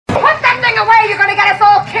the way, you're gonna get us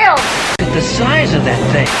all killed! The size of that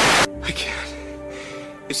thing. I can't.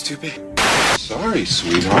 It's too big. Sorry,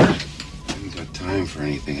 sweetheart. I haven't got time for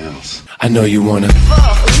anything else. I know you wanna.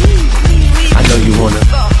 I know you wanna.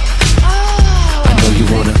 I know you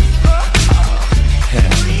wanna.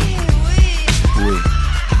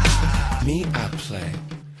 Me, I play.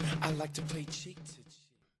 I like to play cheek to cheek.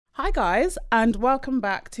 Hi guys, and welcome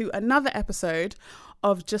back to another episode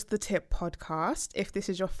of Just the Tip podcast. If this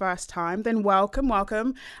is your first time, then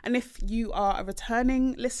welcome. And if you are a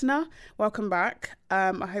returning listener, welcome back.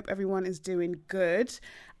 I hope everyone is doing good.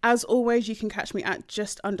 As always, you can catch me at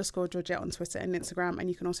 @just_Georgette on Twitter and Instagram. And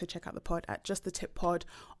you can also check out the pod at Just the Tip Pod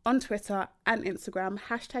on Twitter and Instagram.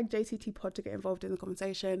 #JTT Pod to get involved in the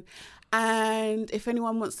conversation. And if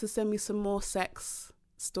anyone wants to send me some more sex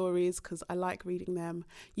stories, because I like reading them,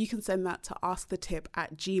 you can send that to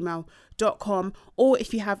askthetip@gmail.com. Or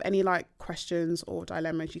if you have any questions or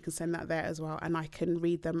dilemmas, you can send that there as well, and I can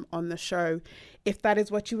read them on the show if that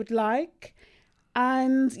is what you would like.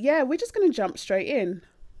 And yeah, we're just going to jump straight in.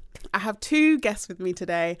 I have two guests with me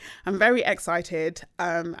today. I'm very excited,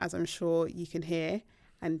 as I'm sure you can hear,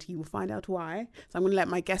 and you will find out why. So I'm going to let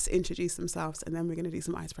my guests introduce themselves, and then we're going to do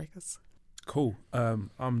some icebreakers. Cool.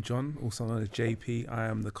 I'm John, also known as JP. I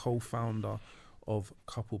am the co-founder of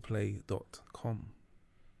coupleplay.com.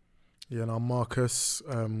 Yeah, and I'm Marcus,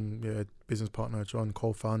 business partner John,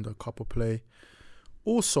 co-founder Coupleplay.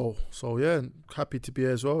 Also, so yeah, happy to be here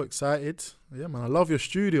as well, excited. Yeah, man, I love your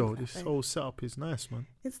studio. This whole setup is nice, man.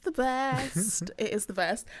 It's the best. It is the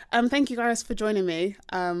best. Thank you guys for joining me.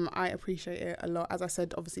 I appreciate it a lot. As I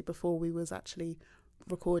said, obviously, before we was actually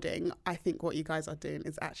recording, I think what you guys are doing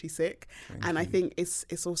is actually sick. Thank and you. I think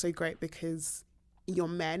it's also great because you're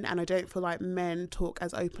men, and I don't feel like men talk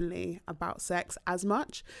as openly about sex as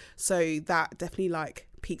much. So that definitely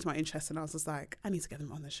piqued my interest, and I was just like, I need to get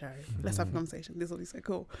them on the show. Let's have a conversation. This will be so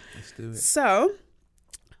cool. Let's do it. So,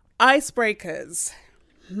 icebreakers.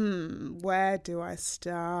 Where do I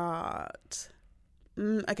start?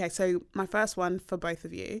 Okay, so my first one for both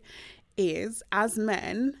of you is, as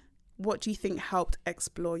men, what do you think helped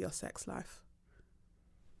explore your sex life?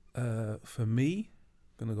 For me,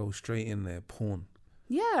 I'm going to go straight in there, porn.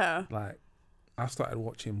 Yeah. I started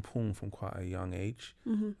watching porn from quite a young age,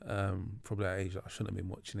 probably at an age that I shouldn't have been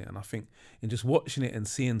watching it. And I think in just watching it and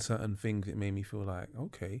seeing certain things, it made me feel like,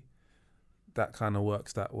 okay, that kind of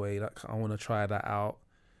works that way. I want to try that out.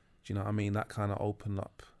 Do you know what I mean? That kind of opened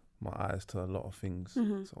up my eyes to a lot of things.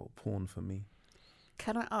 So porn for me.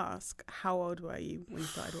 Can I ask, how old were you when you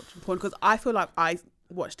started watching porn? Because I feel like I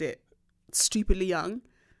watched it stupidly young.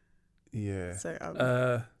 Yeah. So,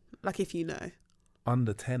 if you know.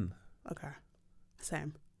 Under 10. Okay.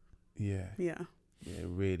 Same. Yeah. Yeah. Yeah,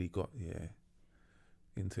 really got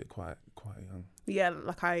into it quite young. Yeah,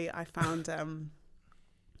 I found, oh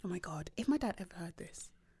my God, if my dad ever heard this.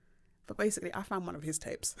 But basically, I found one of his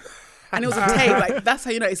tapes. And it was a tape, that's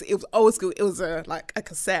how you know, it was old school. It was a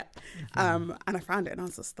cassette. And I found it and I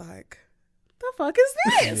was just like, the fuck is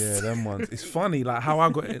this? Yeah, them ones. It's funny, how I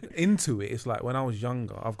got into it. It's when I was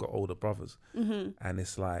younger, I've got older brothers. And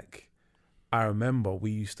it's I remember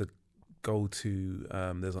we used to go to,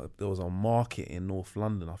 there was a market in North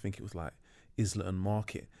London. I think it was Islington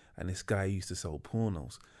Market. And this guy used to sell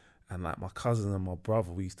pornos. And my cousin and my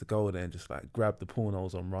brother, we used to go there and just grab the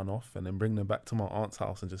pornos and run off and then bring them back to my aunt's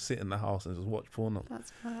house and just sit in the house and just watch pornos.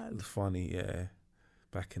 That's bad. It was funny, yeah,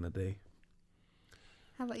 back in the day.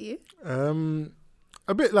 How about you?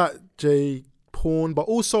 A bit like Jay, porn, but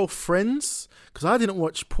also Friends, because I didn't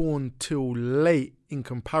watch porn till late in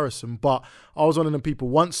comparison, but I was one of the people,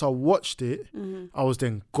 once I watched it, I was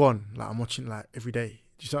then gone. I'm watching every day.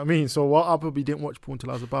 Do you know what I mean? So I probably didn't watch porn till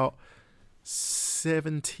I was about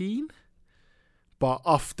 17, but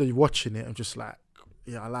after watching it, I'm just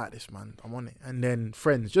yeah, I like this, man. I'm on it. And then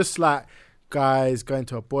Friends, just guys going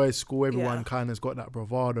to a boys' school, everyone kind of's got that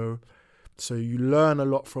bravado. So you learn a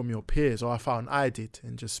lot from your peers, or I found I did,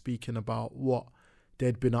 and just speaking about what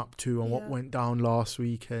they'd been up to and what went down last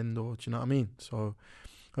weekend, or do you know what I mean? So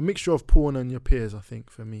a mixture of porn and your peers, I think,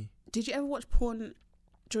 for me. Did you ever watch porn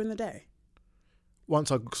during the day?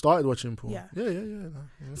 Once I started watching porn. Yeah. Yeah.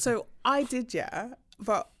 So I did,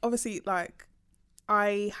 but obviously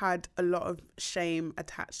I had a lot of shame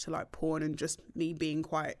attached to porn and just me being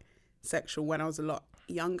quite sexual when I was a lot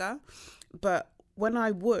younger. But when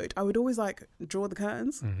I would always draw the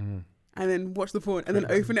curtains and then watch the porn and then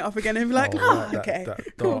open it up again and be like, okay,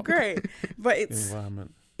 cool, great. But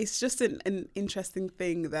it's just an interesting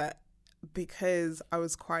thing that, because I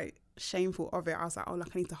was quite shameful of it, I was like, I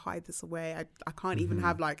need to hide this away. I can't even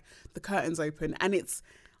have the curtains open. And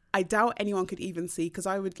I doubt anyone could even see, because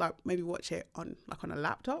I would like maybe watch it on a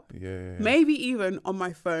laptop, Yeah. maybe even on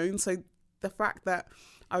my phone. So the fact that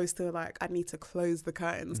I was still like, I need to close the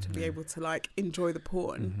curtains to be able to like enjoy the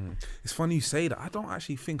porn. It's funny you say that. I don't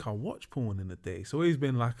actually think I watch porn in the day. It's always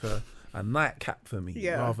been like a nightcap for me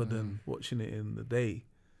rather than watching it in the day.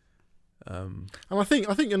 And I think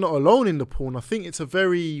you're not alone in the porn. I think it's a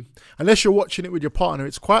very, unless you're watching it with your partner,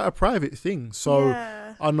 it's quite a private thing. So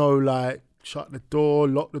I know, like, shut the door,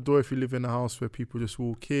 lock the door if you live in a house where people just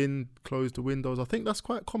walk in, close the windows. I think that's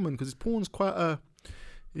quite common because porn's quite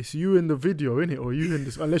it's you in the video, innit? Or you in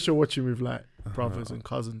this, unless you're watching with like brothers and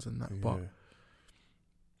cousins and that. But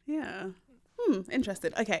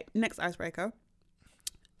Interesting. Okay, next icebreaker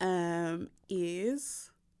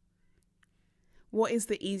is, what is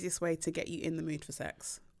the easiest way to get you in the mood for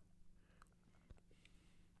sex?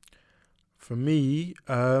 For me,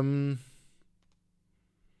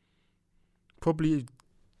 probably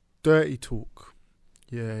dirty talk.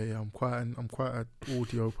 Yeah. I'm quite an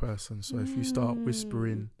audio person. So if you start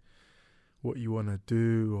whispering what you want to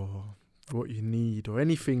do or what you need or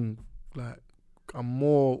anything, like, I'm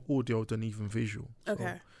more audio than even visual. So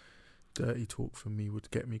Okay. dirty talk for me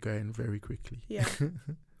would get me going very quickly. Yeah.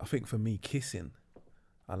 I think for me, kissing.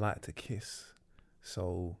 I like to kiss.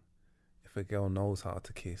 So if a girl knows how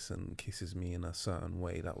to kiss and kisses me in a certain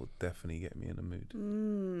way, that would definitely get me in the mood.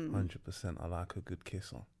 100%. I like a good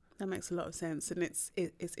kisser. That makes a lot of sense, and it's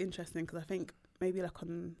interesting because I think maybe like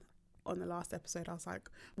on the last episode I was like,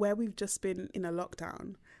 where we've just been in a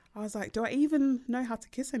lockdown, I was like, do I even know how to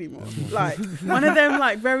kiss anymore? Like one of them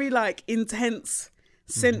like very like intense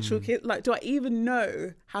sensual kiss. Like, do I even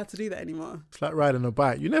know how to do that anymore? It's like riding a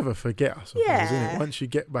bike. You never forget, I suppose, Yeah. innit? Once you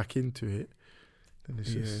get back into it, then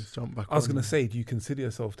it's just jump back on. I was going to say, do you consider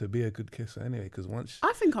yourself to be a good kisser anyway? Because once...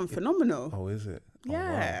 I think I'm phenomenal. Oh, is it? Oh,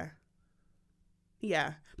 Yeah. wow.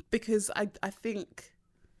 Yeah, because I think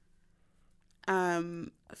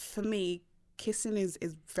for me, kissing is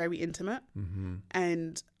very intimate,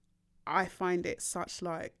 and I find it such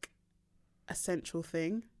like a central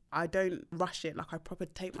thing. I don't rush it, like I proper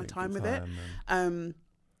take my time with it.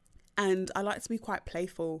 And I like to be quite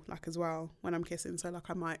playful, like, as well when I'm kissing. So like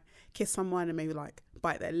I might kiss someone and maybe like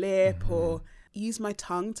bite their lip or use my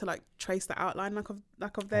tongue to like trace the outline like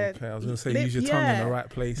of their Okay, I was going to say, lip. use your tongue in the right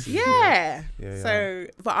places. Yeah. Yeah. So,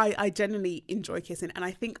 but I genuinely enjoy kissing, and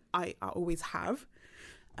I think I always have.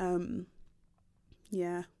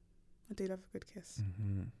 Yeah, I do love a good kiss.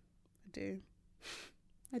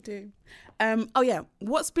 I do. Oh yeah,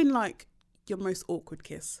 what's been like your most awkward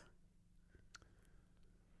kiss?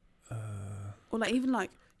 Or like even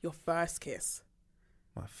like your first kiss?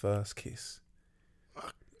 My first kiss.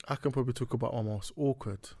 I can probably talk about my most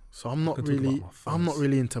awkward. So I'm not can talk really, about my I'm not first.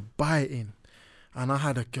 really into biting. And I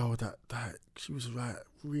had a girl that she was like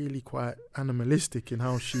really quite animalistic in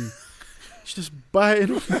how she just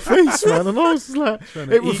biting on my face, man. And I was just like,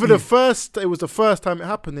 it was the first time it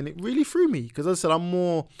happened, and it really threw me because, as I said, I'm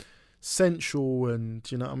more sensual, and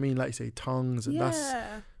you know what I mean, like you say, tongues, and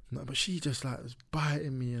no, but she just like was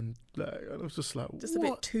biting me, and like I was just like, Just what?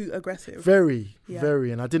 a bit too aggressive. Very,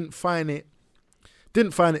 and I didn't find it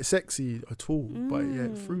sexy at all. But yeah,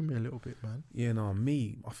 it threw me a little bit, man. Yeah, no,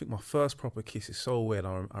 I think my first proper kiss is so weird.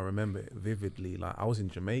 I remember it vividly. Like, I was in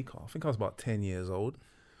Jamaica. I think I was about 10 years old.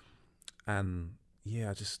 And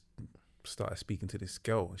yeah, I just started speaking to this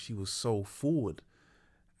girl. She was so forward.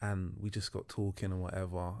 And we just got talking and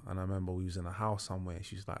whatever. And I remember we was in a house somewhere.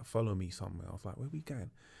 She's like, follow me somewhere. I was like, where we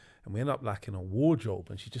going? And we ended up like in a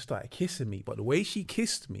wardrobe, and she just started kissing me. But the way she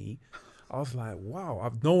kissed me, I was like,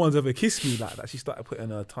 wow, no one's ever kissed me like that. She started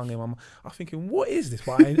putting her tongue in my mouth. I was thinking, what is this?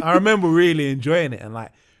 But I remember really enjoying it and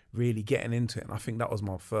like really getting into it. And I think that was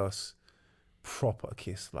my first proper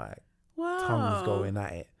kiss, like tongues going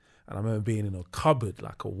at it. And I remember being in a cupboard,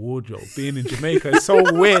 like a wardrobe, being in Jamaica. It's so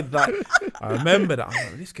weird. Like, I remember that.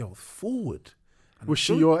 I'm like, this girl's forward. And Was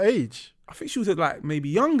she your age? I think she was like maybe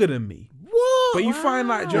younger than me. What? But you find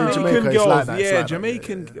like Jamaica, Jamaican it's girls, like that, it's like that,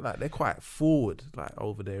 Jamaican, yeah. like they're quite forward, like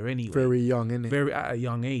over there anyway. Very young, innit? Very at a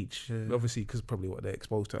young age, obviously, because probably what they're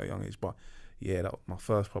exposed to at a young age. But yeah, that my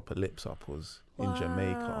first proper lips up was in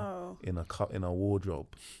Jamaica in a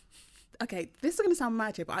wardrobe. Okay, this is going to sound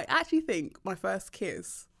magic, but I actually think my first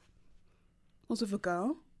kiss was with a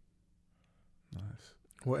girl. Nice.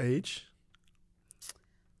 What age?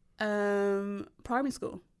 Primary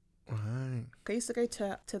school. Right. I used to go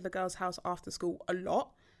to the girl's house after school a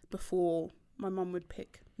lot before my mum would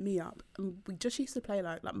pick me up. And we just used to play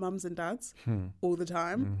like mums and dads all the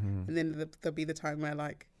time. And then there'll be the time where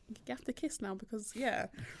like, you have to kiss now because, yeah.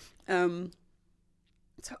 So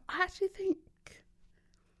I actually think,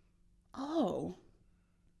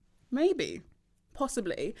 Maybe.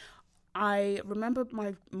 Possibly. I remember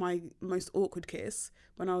my most awkward kiss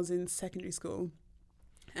when I was in secondary school,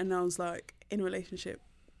 and I was like in a relationship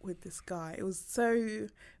with this guy. It was so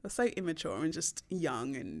immature and just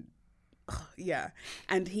young, and yeah.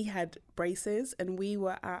 And he had braces, and we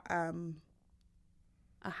were at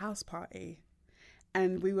a house party,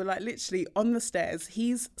 and we were like literally on the stairs.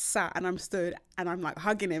 He's sat and I'm stood, and I'm like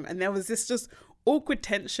hugging him, and there was this just awkward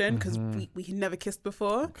tension because we had never kissed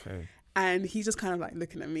before. Okay. And he's just kind of like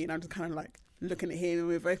looking at me, and I'm just kind of like looking at him, and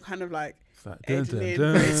we're both kind of like Dun, edging dun, in.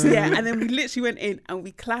 dun. Yeah, and then we literally went in and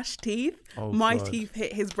we clashed teeth. Oh, My God. teeth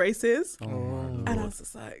hit his braces, Oh, my and I Lord. was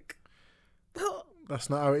just like, That's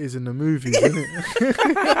not how it is in the movies, is it?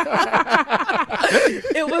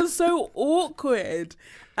 it was so awkward.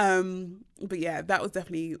 But yeah, that was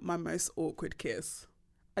definitely my most awkward kiss.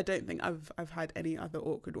 I don't think I've had any other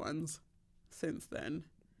awkward ones since then.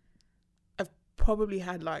 I've probably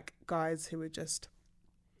had like guys who were just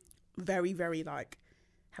very, very like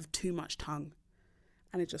have too much tongue,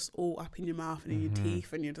 and it's just all up in your mouth and in your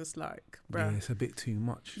teeth, and you're just like, Yeah, bruh. it's a bit too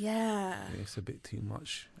much. Yeah. Yeah, it's a bit too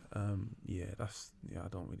much. I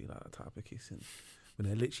don't really like that type of kissing when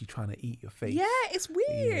they're literally trying to eat your face. Yeah, it's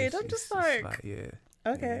weird. Yeah, I'm just it's like, yeah.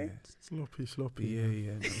 okay. Sloppy.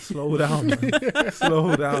 Yeah. Man. Slow down, man.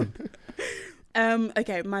 Slow down.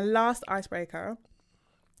 Okay, my last icebreaker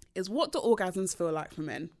is, what do orgasms feel like for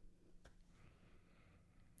men?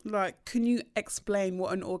 Like, can you explain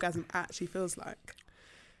what an orgasm actually feels like?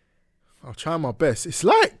 I'll try my best. It's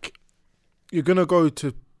like you're going to go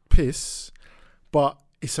to piss, but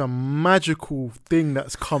it's a magical thing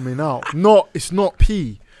that's coming out. It's not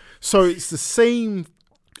pee. So it's the same.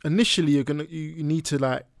 Initially, you need to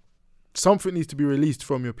like, something needs to be released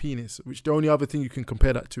from your penis, which the only other thing you can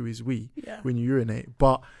compare that to is wee when you urinate.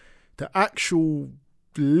 But the actual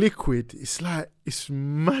liquid, it's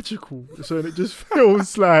magical. So it just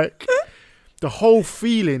feels like the whole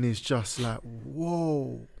feeling is just like,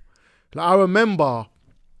 whoa. Like, I remember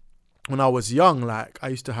when I was young, like I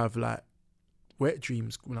used to have like wet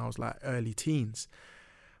dreams when I was like early teens.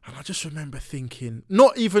 And I just remember thinking,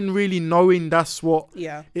 not even really knowing that's what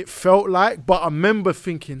it felt like, but I remember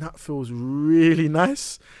thinking that feels really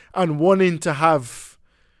nice and wanting to have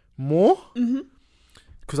more.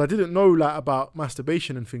 Because I didn't know like about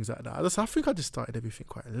masturbation and things like that. I think I just started everything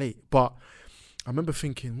quite late. But I remember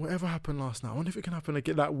thinking, whatever happened last night, I wonder if it can happen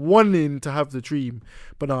again, like wanting to have the dream.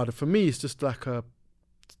 But no, for me, it's just like a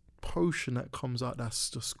potion that comes out that's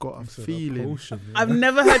just got a feeling. I've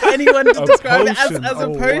never heard anyone describe it potion. as a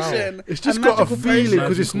potion. Wow. It's just got a magical feeling potion.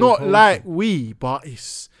 because it's Magical not potion. like wee, but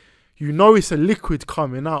it's, it's a liquid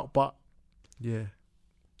coming out. But yeah,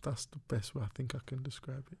 that's the best way I think I can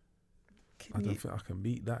describe it. I don't think I can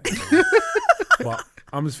beat that. But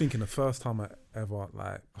I'm just thinking the first time I ever,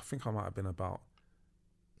 like, I think I might have been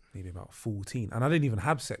maybe about 14. And I didn't even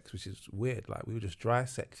have sex, which is weird. Like, we were just dry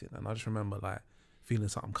sexing. And I just remember, like, feeling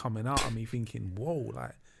something coming out of me, thinking, whoa,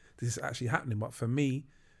 like, this is actually happening. But for me,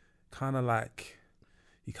 kind of like,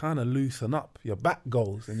 you kind of loosen up. Your back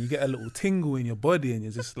goes and you get a little tingle in your body and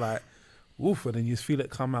you're just like, woof. And then you just feel it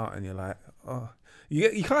come out and you're like, oh.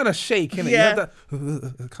 You kind of shake, innit? Yeah. You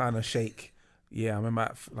have that kind of shake. Yeah, I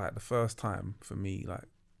remember like the first time for me, like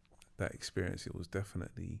that experience, it was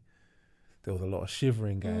definitely, there was a lot of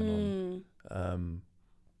shivering going on.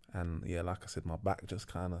 And yeah, like I said, my back just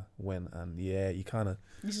kind of went, and yeah, you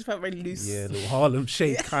just felt really loose. Yeah, little Harlem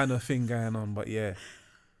shake kind of thing going on. But yeah,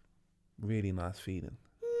 really nice feeling.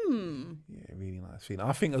 Yeah, really nice feeling.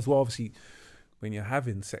 I think as well, obviously, when you're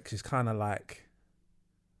having sex, it's kind of like,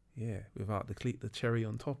 yeah, without the cherry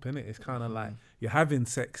on top, innit? It's kind of like you're having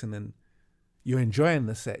sex and then you're enjoying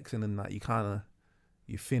the sex and then like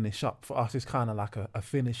you finish up. For us, it's kind of like a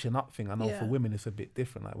finishing up thing. I know for women it's a bit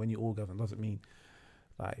different. Like when you orgasm doesn't mean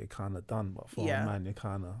like you're kind of done, but for a man, you're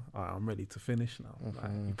kind of, I'm ready to finish now.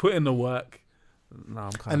 Like, you put in the work. Now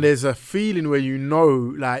I'm kind And there's a feeling where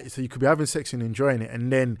like, so you could be having sex and enjoying it,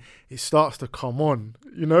 and then it starts to come on,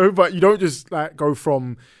 but you don't just like go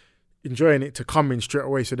from enjoying it to coming straight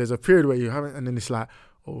away. So there's a period where you haven't, and then it's like,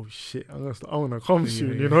 oh shit, I want to come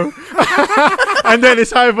soon, And then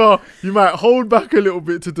it's either you might hold back a little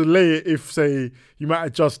bit to delay it if, say, you might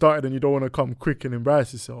have just started and you don't want to come quick and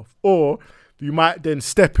embarrass yourself, or you might then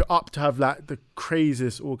step it up to have like the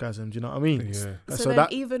craziest orgasm. Do you know what I mean? Yeah. So then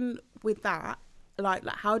even with that, like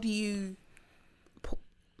how do you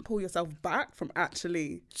pull yourself back from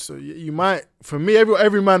actually? So you might, for me,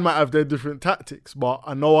 every man might have their different tactics, but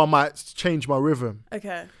I know I might change my rhythm.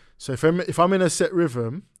 Okay. So if I'm in a set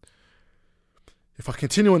rhythm, if I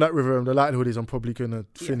continue on that rhythm, the likelihood is I'm probably going to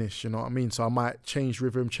finish, you know what I mean? So I might change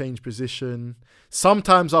rhythm, change position.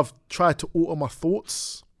 Sometimes I've tried to alter my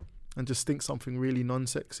thoughts and just think something really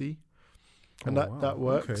non-sexy. And that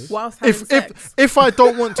works. Okay. Whilst having sex. If I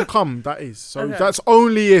don't want to come, that is. So that's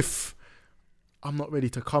only if I'm not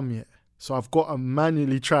ready to come yet. So I've got to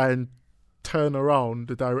manually try and turn around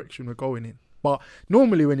the direction we're going in. But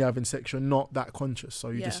normally when you're having sex, you're not that conscious. So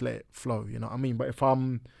you just let it flow, you know what I mean? But if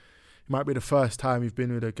it might be the first time you've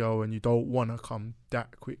been with a girl and you don't want to come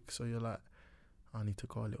that quick. So you're like, I need to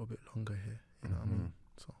go a little bit longer here. You know what I mean?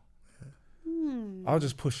 So, I'll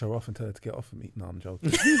just push her off and tell her to get off of me. No, I'm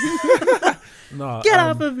joking. No, Get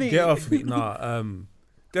off of me. Get off of me. No,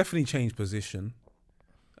 definitely change position.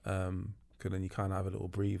 Because then you kind of have a little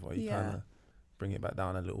breather. You kind of bring it back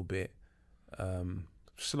down a little bit.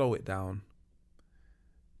 Slow it down.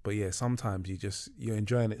 But yeah, sometimes you're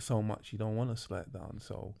enjoying it so much you don't want to slow it down.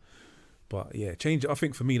 So, but yeah, change. I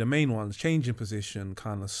think for me the main ones: changing position,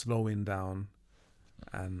 kind of slowing down,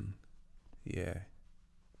 and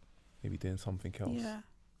maybe doing something else. Yeah,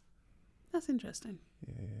 that's interesting.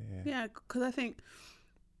 Yeah, because I think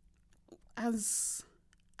as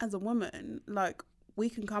a woman, like we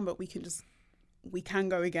can come, but we can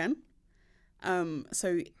go again.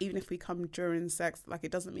 So even if we come during sex, like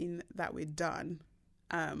it doesn't mean that we're done.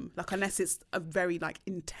 Like unless it's a very like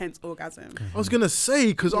intense orgasm. I was gonna say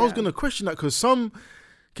because I was gonna question that because some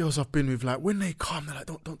girls I've been with, like when they come, they're like,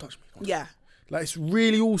 don't touch me. Yeah. Like it's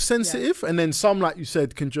really all sensitive, and then some, like you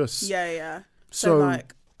said, can just So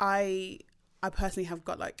like I personally have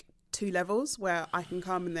got like 2 levels where I can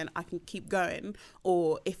come and then I can keep going,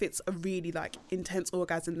 or if it's a really like intense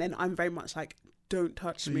orgasm, then I'm very much like, don't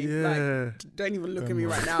touch me. Like, don't even look at me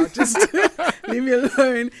right now. Just leave me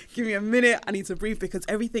alone. Give me a minute. I need to breathe because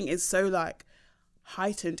everything is so like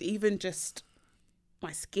heightened. Even just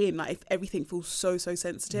my skin, like if everything feels so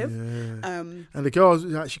sensitive. And the girl,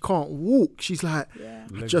 like, she can't walk. She's like,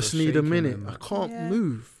 I just need a minute. I can't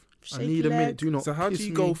move. I need a minute. Do not. So how do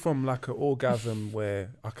you go from like an orgasm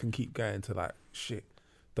where I can keep going to like shit?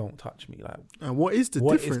 Don't touch me. Like, and what is the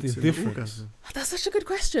difference? That's such a good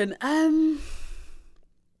question.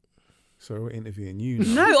 So we're interviewing you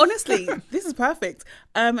now. No, honestly, this is perfect.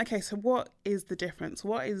 Okay, so what is the difference?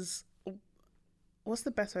 What's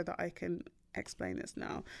the best way that I can explain this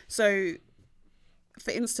now? So,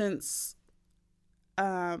 for instance,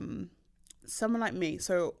 someone like me,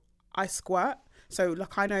 so I squirt. So,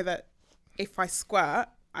 like, I know that if I squirt,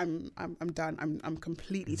 I'm done. I'm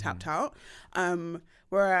completely tapped out.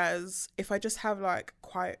 Whereas if I just have like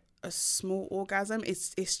quite a small orgasm,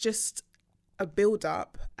 it's just a build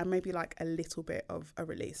up and maybe like a little bit of a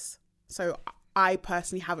release. So I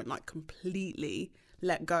personally haven't like completely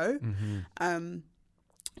let go.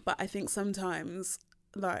 But I think sometimes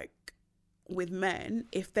like with men,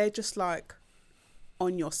 if they're just like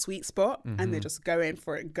on your sweet spot and they're just going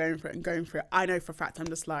for it, I know for a fact I'm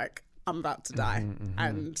just like, I'm about to die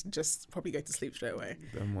and just probably go to sleep straight away.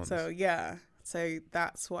 So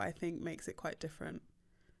that's what I think makes it quite different.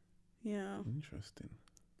 Yeah. Interesting.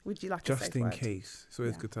 Would you like just a safe in word? Case? So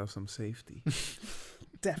it's good to have some safety.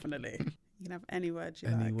 Definitely. You can have any word you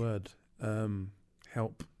like. Any word.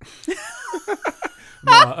 Help.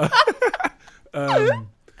 What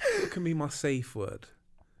can be my safe word?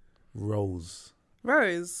 Rose.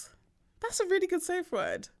 That's a really good safe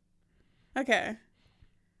word. Okay.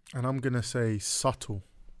 And I'm going to say subtle.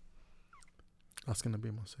 That's going to be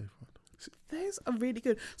my safe word. Those are really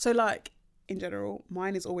good. So like, in general,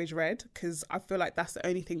 mine is always red because I feel like that's the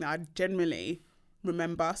only thing that I generally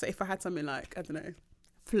remember. So if I had something like, I don't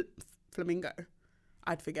know, flamingo,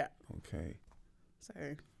 I'd forget. Okay.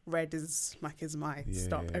 So red is my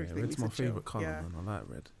stop. Everything. Red's my favourite colour, man. I like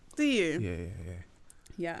red. Do you?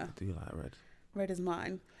 Yeah. I do like red. Red is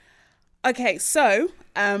mine. Okay, so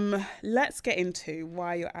let's get into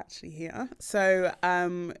why you're actually here. So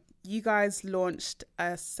you guys launched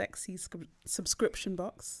a sexy subscription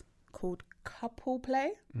box called Couple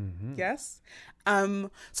Play. Yes.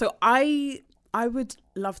 So I would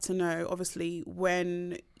love to know, obviously,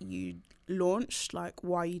 when you launched, like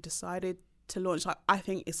why you decided to launch. Like, I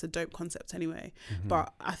think it's a dope concept anyway,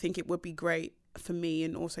 but I think it would be great for me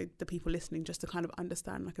and also the people listening just to kind of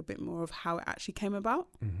understand like a bit more of how it actually came about.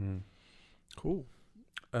 Cool.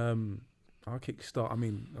 I'll kickstart. I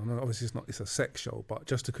mean, obviously it's a sex show, but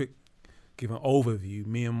just a quick give an overview.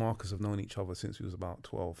 Me and Marcus have known each other since we was about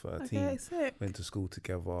 12, 13. Okay, sick. Went to school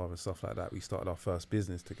together and stuff like that. We started our first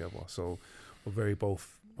business together. So we're very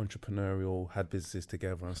both entrepreneurial, had businesses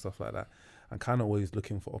together and stuff like that. And kind of always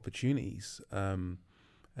looking for opportunities. And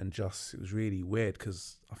just, it was really weird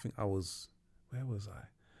because I think where was I?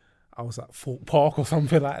 I was at Fort Park or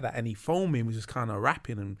something like that, and he phoned me and was just kind of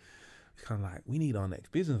rapping, and kind of like, we need our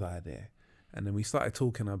next business idea. And then we started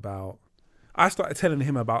talking about, I started telling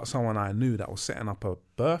him about someone I knew that was setting up a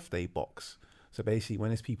birthday box. So basically,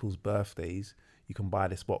 when it's people's birthdays, you can buy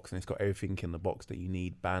this box and it's got everything in the box that you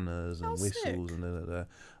need, banners and whistles and da.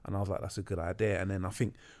 And I was like, that's a good idea. And then I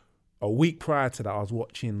think a week prior to that, I was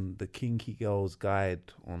watching the Kinky Girls Guide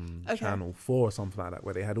on Channel 4 or something like that,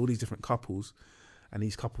 where they had all these different couples. And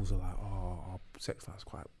these couples are like, oh, our sex life's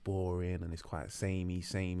quite boring and it's quite samey.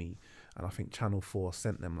 And I think Channel 4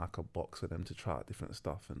 sent them like a box for them to try out different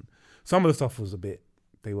stuff. And some of the stuff was a bit,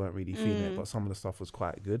 they weren't really feeling it, but some of the stuff was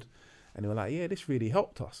quite good. And they were like, yeah, this really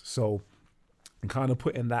helped us. So I'm kind of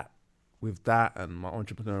putting that with that, and my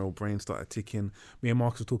entrepreneurial brain started ticking. Me and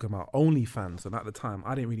Marcus were talking about OnlyFans. And at the time,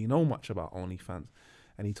 I didn't really know much about OnlyFans.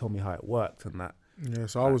 And he told me how it worked and that. Yeah,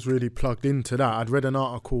 so I was really plugged into that. I'd read an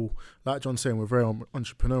article, like John's saying, we're very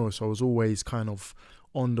entrepreneurial, so I was always kind of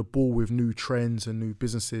on the ball with new trends and new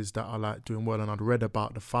businesses that are like doing well. And I'd read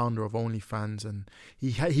about the founder of OnlyFans, and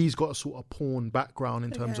he's got a sort of porn background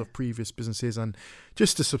in terms of previous businesses, and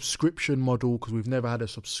just the subscription model, because we've never had a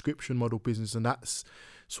subscription model business, and that's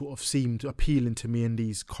sort of seemed appealing to me in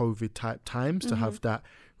these COVID type times to have that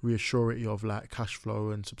reassurance of like cash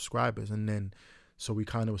flow and subscribers. And then so we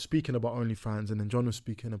kind of were speaking about OnlyFans, and then John was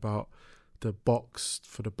speaking about the box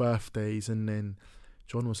for the birthdays, and then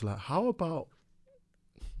John was like, how about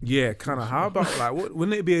like,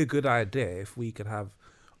 wouldn't it be a good idea if we could have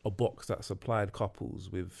a box that supplied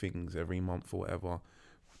couples with things every month or whatever,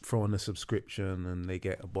 throw in a subscription and they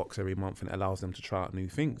get a box every month and it allows them to try out new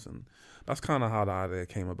things. And that's kind of how the idea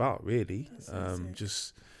came about, really.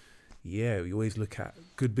 We always look at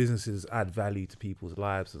good businesses add value to people's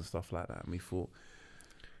lives and stuff like that. And we thought,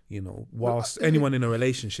 you know, whilst anyone in a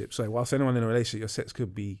relationship, your sex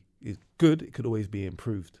is good, it could always be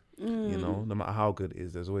improved. You know, no matter how good it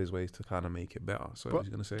is, there's always ways to kind of make it better. So I was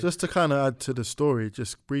going to say, just to kind of add to the story,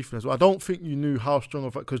 just briefly as well, I don't think you knew how strong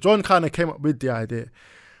of it, because John kind of came up with the idea,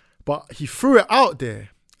 but he threw it out there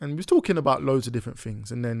and we was talking about loads of different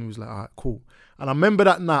things. And then he was like, all right, cool. And I remember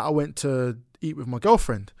that night I went to eat with my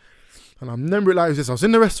girlfriend, and I remember it like this. I was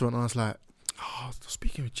in the restaurant and I was like, I was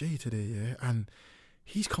speaking with Jay today, yeah, and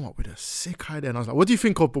he's come up with a sick idea. And I was like, what do you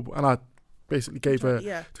think of? And I basically gave her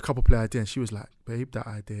the couple play idea, and she was like, babe, that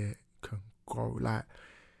idea can grow. Like,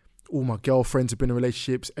 all my girlfriends have been in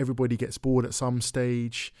relationships, everybody gets bored at some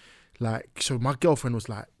stage. Like, so my girlfriend was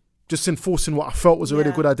like just enforcing what I felt was already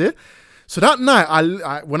a good idea. So that night,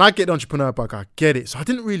 I when I get the entrepreneur bug, I get it. So I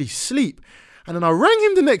didn't really sleep. And then I rang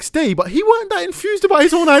him the next day, but he weren't that enthused about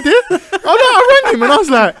his own idea. I rang him and I was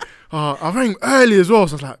like, I rang early as well.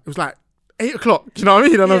 So I was like, it was like 8 o'clock. Do you know what I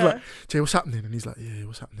mean? And I was like, Jay, what's happening? And he's like, yeah,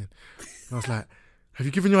 what's happening? And I was like, have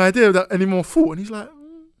you given your idea that any more thought? And he's like,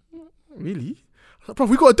 really? I was like, bro,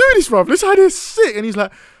 we got to do this, bro. This idea's sick. And he's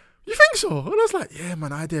like, you think so? And I was like, yeah,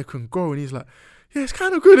 man, idea can grow. And he's like, yeah, it's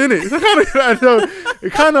kind of good, isn't it? It's kind of,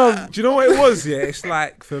 it kind of. Do you know what it was? Yeah, it's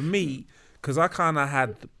like for me, because I kind of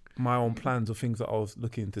had my own plans of things that I was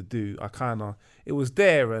looking to do. It was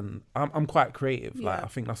there, and I'm quite creative. Yeah. Like, I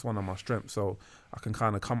think that's one of my strengths. So I can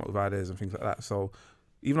kind of come up with ideas and things like that. So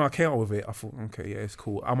even though I came up with it, I thought, okay, yeah, it's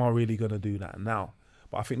cool. Am I really going to do that now?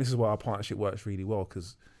 But I think this is where our partnership works really well,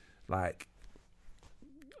 because like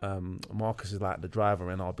Marcus is like the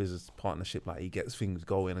driver in our business partnership. Like, he gets things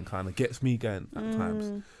going and kind of gets me going at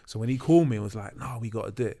times. So when he called me, it was like, no, we got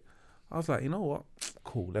to do it. I was like, you know what?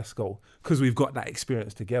 Cool, let's go. Because we've got that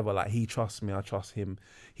experience together. Like, he trusts me, I trust him.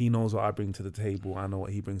 He knows what I bring to the table. I know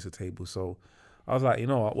what he brings to the table. So I was like, you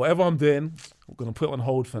know what? Whatever I'm doing, I'm going to put it on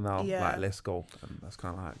hold for now. Yeah. Like, let's go. And that's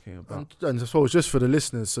kind of how it came about. And I suppose just for the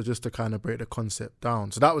listeners, so just to kind of break the concept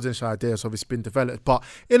down. So that was the initial idea. So it's been developed. But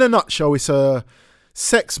in a nutshell, it's a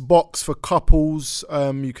sex box for couples.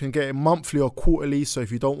 You can get it monthly or quarterly. So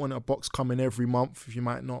if you don't want a box coming every month, if you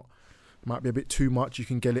might be a bit too much, you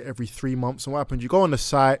can get it every 3 months. And what happens, you go on the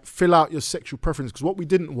site, fill out your sexual preference, because what we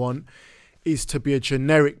didn't want is to be a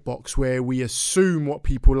generic box where we assume what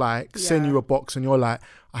people like, send you a box and you're like,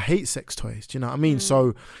 I hate sex toys. Do you know what I mean?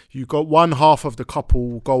 So you got one half of the couple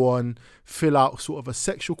will go on, fill out sort of a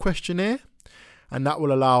sexual questionnaire, and that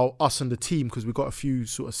will allow us and the team, because we've got a few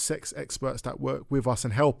sort of sex experts that work with us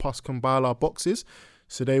and help us compile our boxes.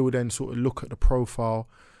 So they will then sort of look at the profile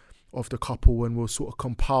of the couple and we'll sort of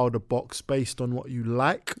compile the box based on what you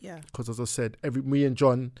like. Yeah. Because as I said, me and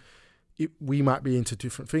John, we might be into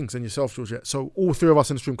different things, and yourself, Georgette. So all three of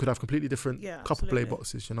us in this room could have completely different couple play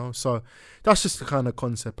boxes, you know. So that's just the kind of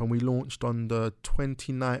concept. And we launched on the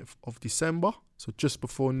 29th of December, so just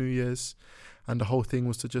before New Year's. And the whole thing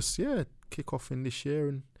was to just, kick off in this year,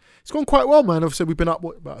 and it's gone quite well, man. Obviously, we've been up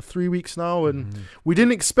about 3 weeks now, and we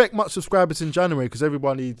didn't expect much subscribers in January because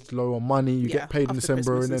everybody's low on money. You get paid in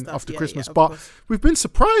December Christmas and then stuff. after Yeah, Christmas. of But course. we've been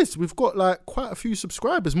surprised. We've got like quite a few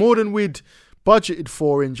subscribers, more than we'd budgeted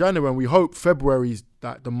for in January, and we hope February's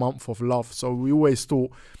like the month of love. So we always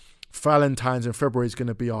thought Valentine's and February is going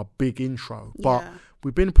to be our big intro, but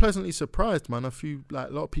we've been pleasantly surprised, man. A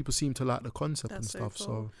lot of people seem to like the concept and stuff.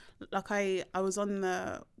 Cool. Like I was on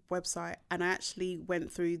the website and I actually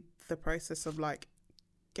went through the process of like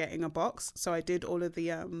getting a box. So I did all of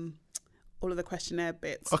the questionnaire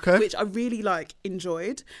bits, which I really like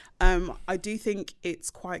enjoyed. I do think it's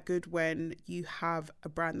quite good when you have a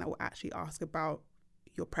brand that will actually ask about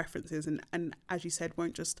your preferences and as you said,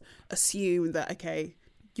 won't just assume that, okay,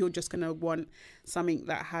 you're just going to want something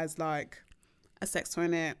that has like a sex toy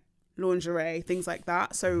in it, lingerie, things like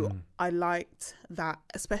that. So I liked that,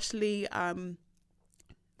 especially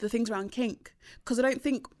the things around kink, because I don't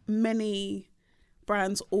think many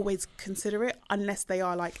brands always consider it unless they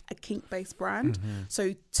are like a kink based brand.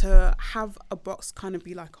 So to have a box kind of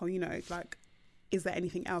be like, oh, you know, like, is there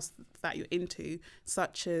anything else that you're into,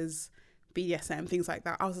 such as BDSM, things like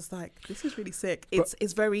that? I was just like, this is really sick.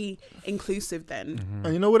 It's very inclusive then.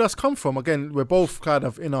 And you know where that's come from? Again, we're both kind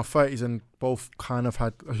of in our 30s and both kind of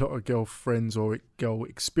had a lot of girlfriends or girl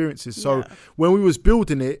experiences. So when we was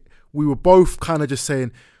building it, we were both kind of just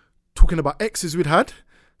talking about exes we'd had.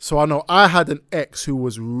 So I know I had an ex who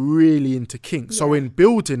was really into kink. So in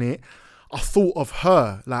building it, I thought of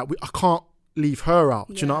her. Like, I can't leave her out.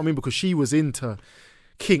 Do you know what I mean? Because she was into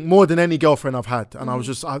kink more than any girlfriend I've had. And I was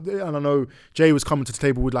just, and I know Jay was coming to the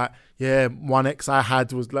table with like, yeah, one ex I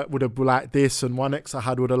had was like, would have liked this, and one ex I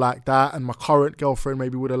had would have liked that, and my current girlfriend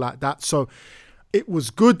maybe would have liked that. So it was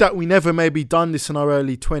good that we never maybe done this in our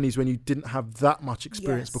early 20s when you didn't have that much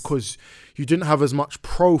experience, because you didn't have as much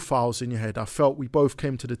profiles in your head. I felt we both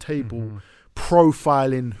came to the table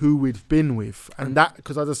profiling who we've been with, and that,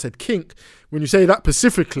 because as I said, kink, when you say that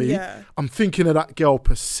specifically, I'm thinking of that girl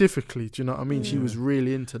specifically. Do you know what I mean? She was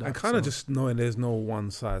really into that. And kind of just knowing there's no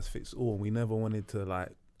one size fits all. We never wanted to like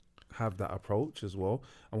have that approach as well.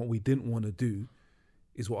 And what we didn't want to do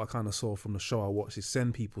is what I kind of saw from the show I watched, is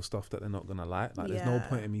send people stuff that they're not gonna like. Like there's no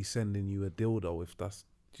point in me sending you a dildo if that's,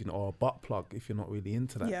 you know, or a butt plug if you're not really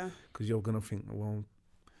into that, because you're gonna think, well,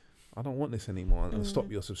 I don't want this anymore, and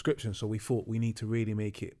stop your subscription. So we thought we need to really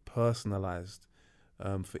make it personalized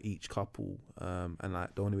for each couple, and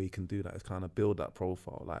like the only way you can do that is kind of build that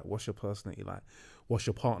profile. Like, what's your personality like? What's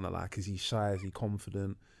your partner like? Is he shy? Is he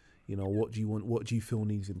confident? You know, what do you want? What do you feel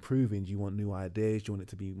needs improving? Do you want new ideas? Do you want it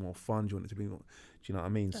to be more fun? Do you want it to be more, do you know what I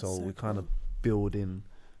mean? So we kind of build in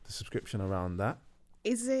the subscription around that.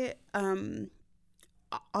 Is it,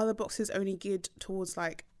 are the boxes only geared towards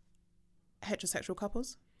like heterosexual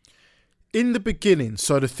couples? In the beginning,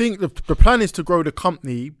 so the plan is to grow the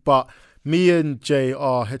company, but me and Jay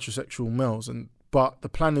are heterosexual males, but the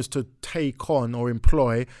plan is to take on or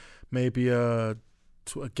employ maybe a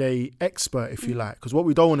gay expert, if you like, because what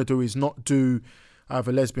we don't want to do is not do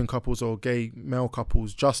either lesbian couples or gay male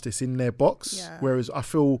couples justice in their box. Whereas I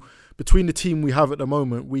feel between the team we have at the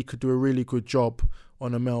moment, we could do a really good job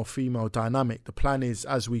on a male-female dynamic. The plan is,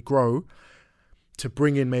 as we grow, to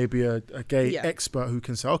bring in maybe a gay expert who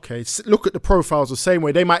can say, okay, look at the profiles the same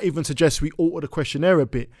way. They might even suggest we alter the questionnaire a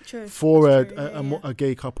bit for a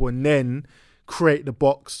gay couple, and then create the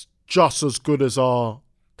box just as good as our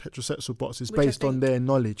heterosexual boxes, based on their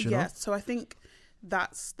knowledge, you know? So I think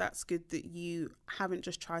that's good that you haven't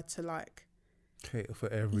just tried to like cater for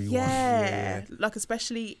everyone. Like,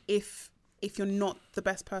 especially if you're not the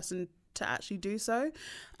best person to actually do so.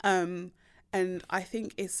 And I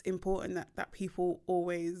think it's important that people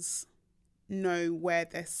always know where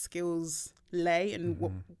their skills lay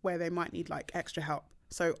and where they might need like extra help.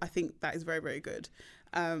 So I think that is very, very good.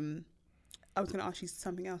 I was going to ask you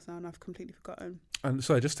something else now and I've completely forgotten. And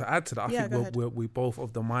so just to add to that, I think we're both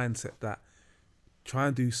of the mindset that try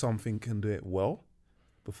and do something and do it well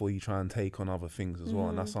before you try and take on other things as well.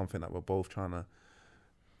 And that's something that we're both trying to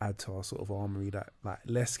add to our sort of armory, that like,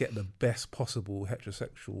 let's get the best possible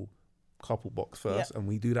heterosexual couple box first, and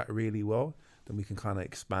we do that really well, then we can kind of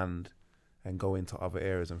expand and go into other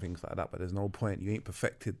areas and things like that. But there's no point, you ain't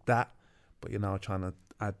perfected that, but you're now trying to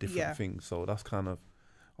add different things. So that's kind of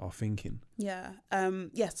our thinking. Yes,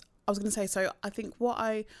 I was going to say, so I think what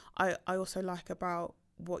I also like about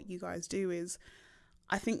what you guys do is,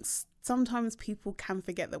 I think sometimes people can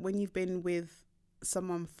forget that when you've been with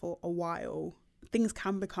someone for a while, things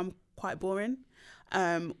can become quite boring,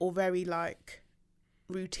 or very like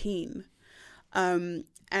routine.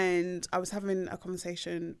 And I was having a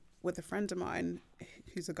conversation with a friend of mine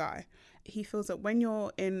who's a guy, he feels that when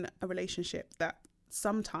you're in a relationship, that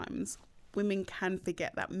sometimes women can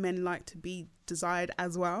forget that men like to be desired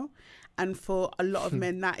as well. And for a lot of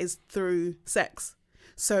men, that is through sex.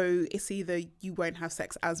 So it's either you won't have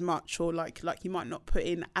sex as much, or like you might not put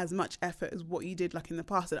in as much effort as what you did like in the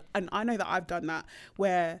past. And I know that I've done that,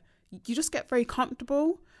 where you just get very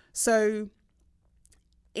comfortable. So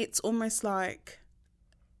it's almost like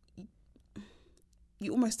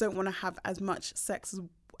you almost don't want to have as much sex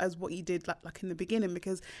as what you did like in the beginning,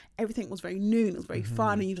 because everything was very new and it was very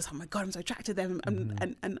fun, and you just, oh my God, I'm so attracted to them,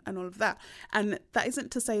 and all of that. And that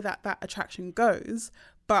isn't to say that attraction goes,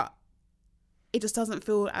 but it just doesn't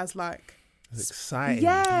feel as like it's exciting.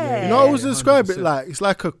 Yeah. You know, I always describe it like it's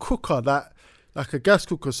like a cooker, like a gas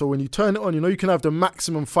cooker. So when you turn it on, you can have the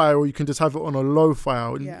maximum fire, or you can just have it on a low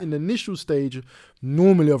fire. In the initial stage,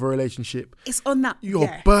 normally of a relationship, it's on that.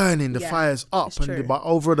 You're burning, the fire's up, but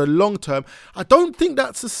over the long term, I don't think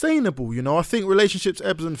that's sustainable. I think relationships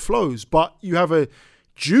ebbs and flows, but you have a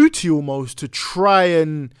duty almost to try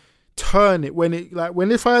and turn it when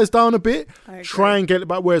the fire's down a bit. Try and get it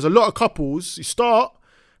back. Whereas a lot of couples, you start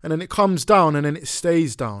and then it comes down and then it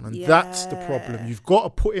stays down, and that's the problem. You've got to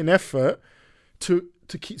put in effort to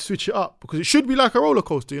keep switch it up, because it should be like a roller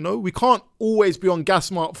coaster. We can't always be on gas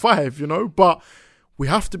mark 5, but we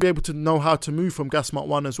have to be able to know how to move from gas mark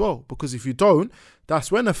 1 as well, because if you don't,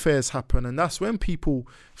 that's when affairs happen, and that's when people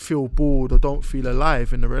feel bored or don't feel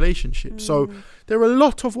alive in the relationship. So there are a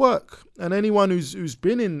lot of work, and anyone who's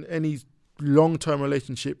been in any long-term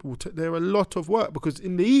relationship there are a lot of work, because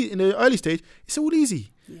in the early stage it's all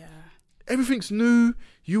easy. Everything's new.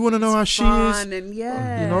 You want to know how she is,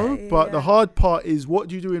 and but the hard part is, what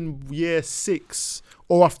do you do in year 6,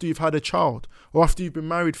 or after you've had a child, or after you've been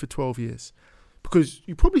married for 12 years? Because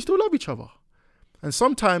you probably still love each other. And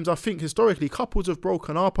sometimes I think historically couples have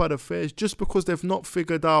broken up out of affairs just because they've not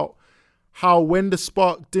figured out how, when the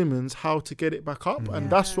spark dimmens, how to get it back up. And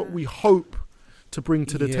that's what we hope to bring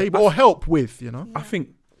to the table, or help with, I think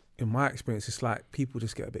in my experience, it's like people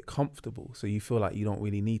just get a bit comfortable. So you feel like you don't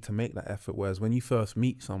really need to make that effort. Whereas when you first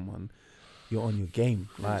meet someone, you're on your game.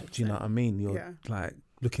 Like, do you know what I mean? You're like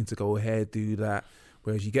looking to go ahead, do that.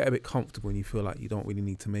 Whereas you get a bit comfortable and you feel like you don't really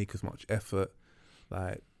need to make as much effort.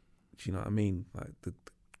 Like, do you know what I mean? Like the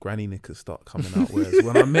granny knickers start coming out. Whereas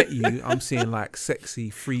when I met you, I'm seeing like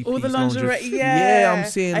sexy 3-piece all the lingerie. I'm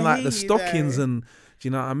seeing like the stockings and, do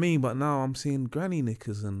you know what I mean? But now I'm seeing granny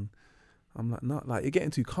knickers, and I'm like, not like, you're getting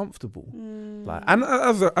too comfortable. Like, and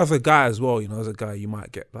as a guy as well, as a guy, you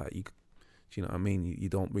might get like, do you know what I mean? You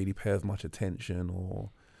don't really pay as much attention, or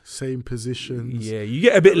same positions. Yeah, you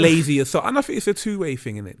get a bit lazy. So, and I think it's a two-way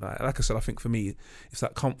thing, in it. Like I said, I think for me, it's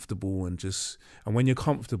like comfortable, and when you're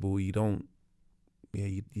comfortable, you don't,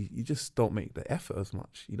 you just don't make the effort as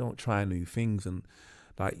much. You don't try new things, and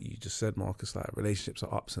like you just said, Marcus, like relationships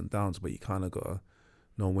are ups and downs, but you kind of gotta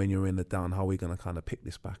know when you're in the down, how are we gonna kind of pick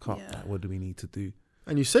this back up? Like, what do we need to do?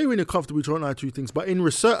 And you say when you're comfortable, you try not to do things, but in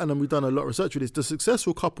research, and we've done a lot of research with this, the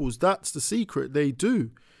successful couples, that's the secret. They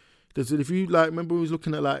do. If you remember we was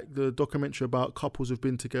looking at like the documentary about couples who've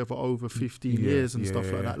been together over 15 years and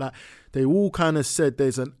stuff like that. Like, they all kind of said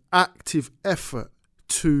there's an active effort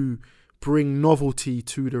to bring novelty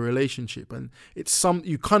to the relationship, and it's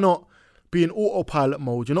you cannot be in autopilot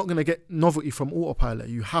mode. You're not going to get novelty from autopilot.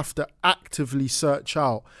 You have to actively search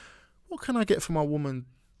out, what can I get from my woman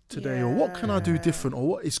today, or what can I do different, or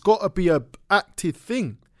what? It's got to be a active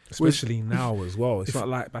thing, especially now as well. It's not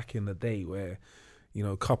like back in the day where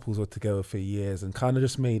couples were together for years and kind of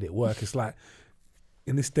just made it work. It's like,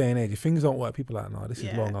 in this day and age, if things don't work, people are like, no, this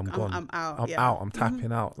is long, I'm gone. I'm out. I'm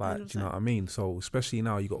tapping out. Like, 100%. Do you know what I mean? So especially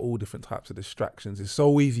now, you got all different types of distractions. It's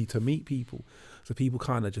so easy to meet people. So people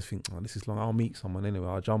kind of just think, oh, this is long, I'll meet someone anyway.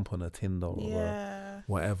 I'll jump on a Tinder or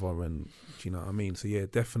whatever. And do you know what I mean? So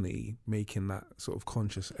definitely making that sort of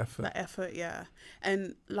conscious effort. That effort,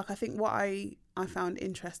 And like, I think what I found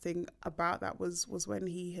interesting about that was when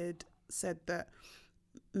he had said that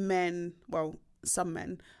some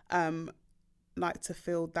men like to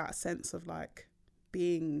feel that sense of like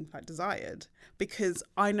being like desired, because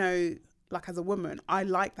I know, like, as a woman, I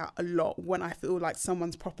like that a lot when I feel like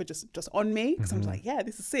someone's proper just on me, because I'm just like,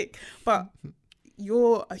 this is sick. But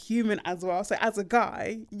you're a human as well, so as a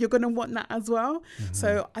guy, you're gonna want that as well.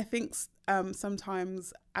 So I think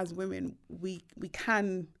sometimes as women we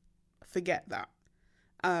can forget that,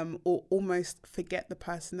 or almost forget the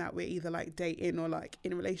person that we're either like dating or like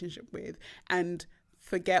in a relationship with, and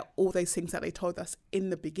forget all those things that they told us in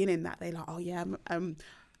the beginning, that they like,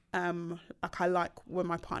 like, I like when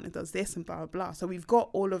my partner does this and blah blah blah. So we've got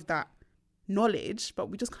all of that knowledge, but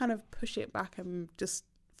we just kind of push it back and just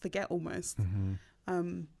forget almost.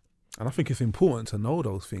 And I think it's important to know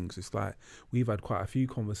those things. It's like we've had quite a few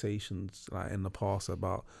conversations like in the past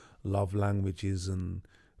about love languages, and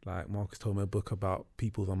like Marcus told me a book about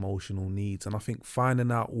people's emotional needs. And I think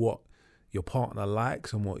finding out what your partner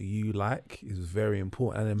likes and what you like is very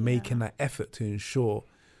important, and then making that effort to ensure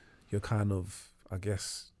you're kind of, I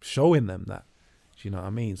guess, showing them that. Do you know what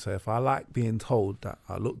I mean? So if I like being told that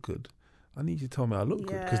I look good, I need you to tell me I look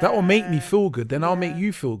good, because that will make me feel good. Then I'll make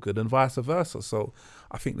you feel good, and vice versa. So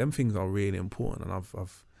I think them things are really important, and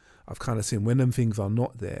I've kind of seen when them things are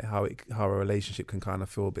not there, how a relationship can kind of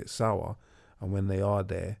feel a bit sour, and when they are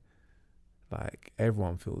there, like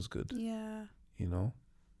everyone feels good. Yeah. You know.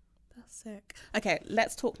 That's sick. Okay,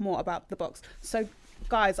 let's talk more about the box. So,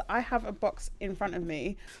 guys, I have a box in front of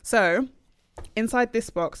me. So, inside this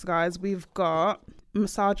box, guys, we've got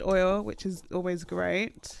massage oil, which is always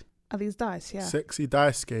great. Are these dice? Yeah. Sexy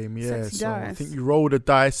dice game, yeah. Sexy so dice. I think you roll the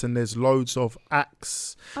dice and there's loads of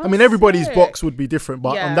acts. Oh, I mean, everybody's sick. box would be different,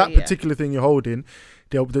 but on that particular thing you're holding,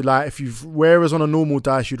 they'll be like, whereas on a normal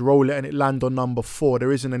dice you'd roll it and it land on number 4,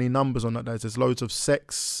 there isn't any numbers on that dice. There's loads of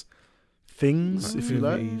sex things, if you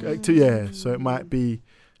like. So it might be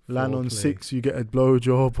land on 6, you get a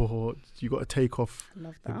blowjob, or you got to take off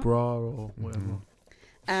the bra or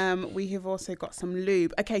whatever. We have also got some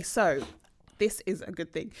lube. Okay, so this is a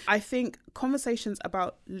good thing. I think conversations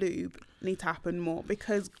about lube need to happen more,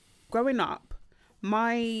 because growing up,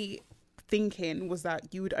 my thinking was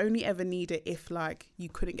that you would only ever need it if like you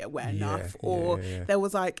couldn't get wet enough, or there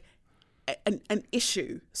was like an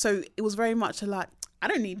issue. So it was very much like, I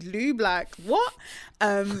don't need lube, like what?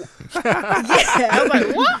 I was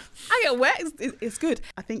like, what? I get wet, it's good.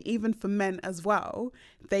 I think even for men as well,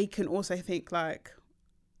 they can also think like,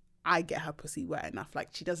 I get her pussy wet enough, like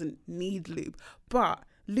she doesn't need lube. But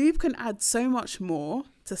lube can add so much more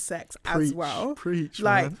to sex as well.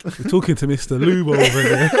 Like, we're talking to Mr. Lube over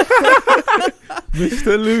there.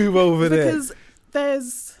 Mr. Lube over there. Because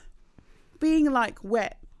there's being like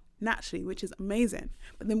wet naturally, which is amazing.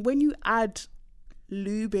 But then when you add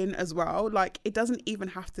lube in as well, like it doesn't even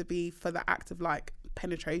have to be for the act of like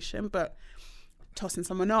penetration, but tossing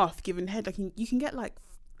someone off, giving head, like you can get like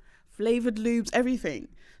flavored lubes, everything.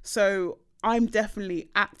 So I'm definitely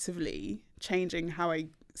actively changing how I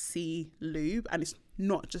see lube, and it's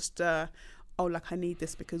not just like I need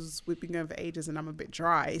this because we've been going for ages and I'm a bit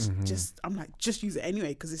dry. It's just, I'm like, just use it anyway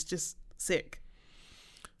because it's just sick.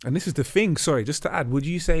 And this is the thing, sorry, just to add, would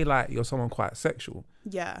you say like you're someone quite sexual?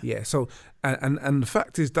 Yeah. Yeah. So and the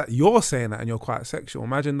fact is that you're saying that and you're quite sexual.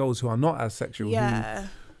 Imagine those who are not as sexual who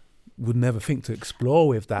would never think to explore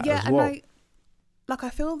with that as well. And I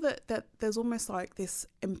feel that there's almost like this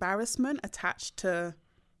embarrassment attached to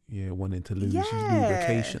wanting to lose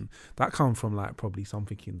lubrication. That comes from like probably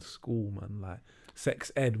something in school, man, like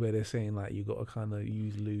sex ed, where they're saying like you got to kind of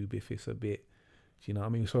use lube if it's a bit. Do you know what I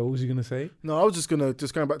mean? So what was you going to say? No, I was just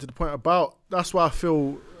going back to the point about, that's why I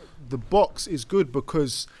feel the box is good,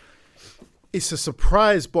 because it's a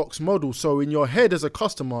surprise box model. So in your head as a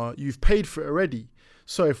customer, you've paid for it already.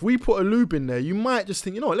 So if we put a lube in there, you might just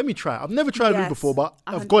think, you know what, let me try it. I've never tried lube before, but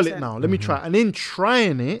 100%. I've got it now. Let me try it. And in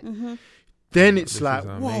trying it, then it's like,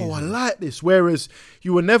 whoa, I like this. Whereas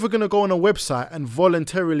you were never going to go on a website and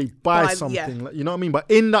voluntarily buy something. You know what I mean? But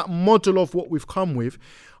in that model of what we've come with,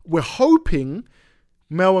 we're hoping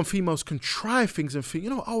male and females can try things and think, you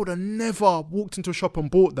know, I would have never walked into a shop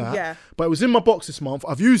and bought that. Yeah. But it was in my box this month.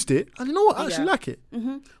 I've used it. And you know what? I actually like it.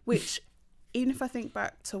 Which, even if I think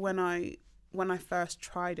back to when I first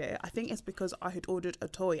tried it, I think it's because I had ordered a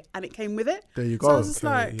toy and it came with it. There you go. So I was just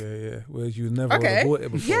like... Yeah. Whereas you never would have bought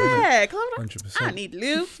it before. Yeah, because I'm like, 100%. I need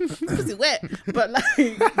lube. Pussy wet. But like,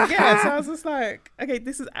 so I was just like, okay,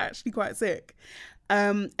 this is actually quite sick.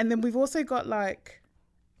 And then we've also got like,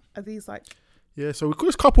 are these like... Yeah, so we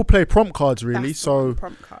just couple play prompt cards really. So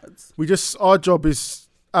prompt cards. Our job is,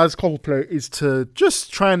 as couple play, is to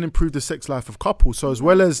just try and improve the sex life of couples. So as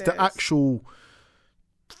well as the actual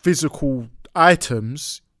physical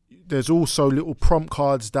items, there's also little prompt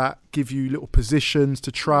cards that give you little positions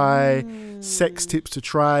to try, sex tips to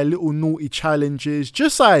try, little naughty challenges,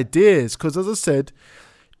 just ideas. Because as I said,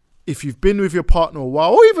 if you've been with your partner a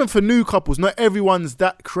while, or even for new couples, not everyone's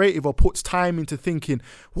that creative or puts time into thinking,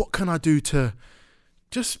 what can I do to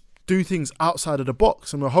just do things outside of the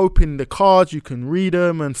box? And we're hoping the cards, you can read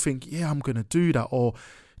them and think, yeah, I'm going to do that. Or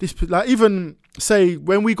this, like even say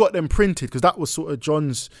when we got them printed, because that was sort of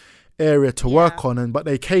John's area to work on, but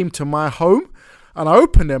they came to my home and I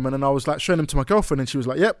opened them and then I was like showing them to my girlfriend and she was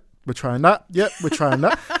like, yep, we're trying that. Yep, we're trying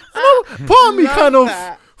that. Part of me kind of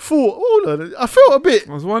thought, I felt a bit.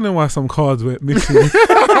 I was wondering why some cards were missing.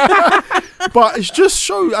 But it just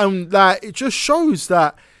shows, it just shows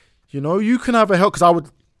that, you know, you can have a health, because I would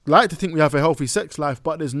like to think we have a healthy sex life,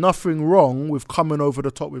 but there's nothing wrong with coming over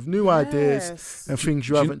the top with new ideas and things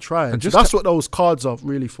you haven't tried. And that's what those cards are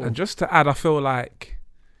really for. And just to add, I feel like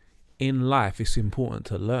in life it's important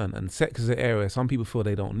to learn, and sex is an area some people feel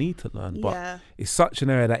they don't need to learn, but it's such an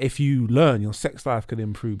area that if you learn, your sex life could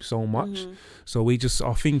improve so much. So we just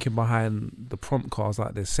are thinking behind the prompt cards,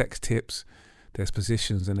 like there's sex tips, there's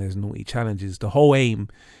positions, and there's naughty challenges. The whole aim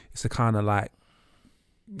is to kind of like,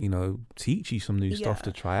 you know, teach you some new stuff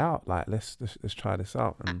to try out. Like let's try this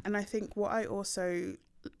out. And I think what I also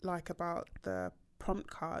like about the prompt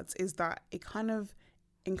cards is that it kind of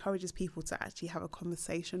encourages people to actually have a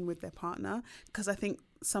conversation with their partner, because I think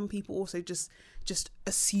some people also just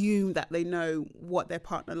assume that they know what their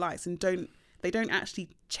partner likes and they don't actually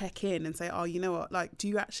check in and say, oh, you know what, like, do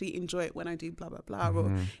you actually enjoy it when I do blah blah blah,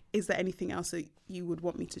 or is there anything else that you would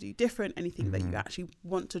want me to do different, anything that you actually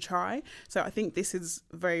want to try? So I think this is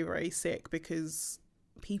very, very sick, because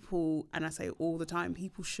people, and I say all the time,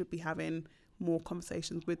 people should be having more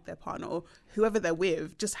conversations with their partner or whoever they're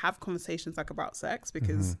with. Just have conversations like about sex,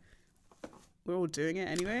 because we're all doing it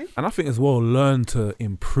anyway. And I think as well, learn to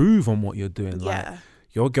improve on what you're doing. Like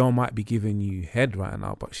your girl might be giving you head right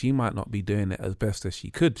now, but she might not be doing it as best as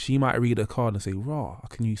she could. She might read a card and say, raw, I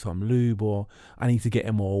can use some lube, or I need to get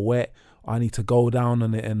it more wet, I need to go down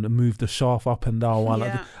on it and move the shaft up and down while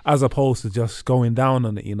I do, as opposed to just going down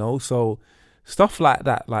on it, you know? So stuff like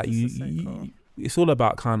that, like cool. It's all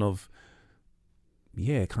about kind of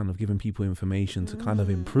giving people information to kind of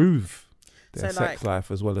improve their sex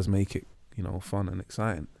life, as well as make it, you know, fun and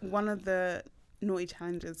exciting. One of the naughty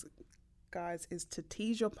challenges, guys, is to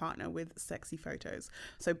tease your partner with sexy photos.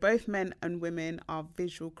 So both men and women are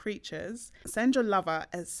visual creatures. Send your lover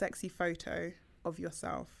a sexy photo of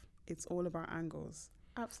yourself. It's all about angles.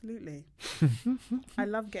 Absolutely. I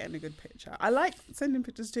love getting a good picture. I like sending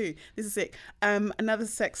pictures too. This is sick. Another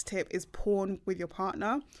sex tip is porn with your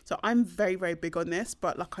partner. So I'm very, very big on this,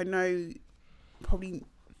 but like, I know probably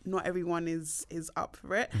not everyone is up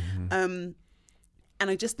for it. And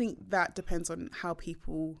I just think that depends on how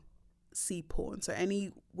people see porn. So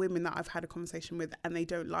any women that I've had a conversation with and they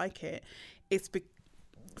don't like it, it's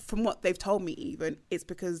from what they've told me, even it's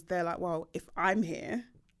because they're like, well, if I'm here,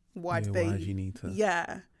 why do you need to?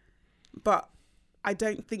 Yeah, but I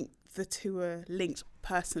don't think the two are linked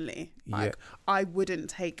personally. Like, I wouldn't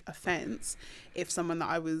take offense if someone that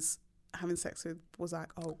I was having sex with was like,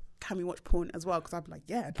 oh, can we watch porn as well? Because I'd be like,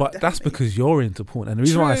 yeah. But that's because you're into porn. And the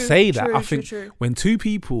reason why I say that, I think when two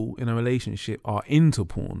people in a relationship are into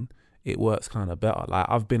porn, it works kind of better. Like,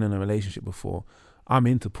 I've been in a relationship before. I'm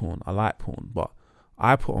into porn. I like porn, but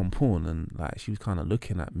I put on porn and like she was kind of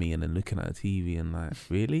looking at me and then looking at the TV and like,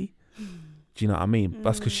 really? Do you know what I mean?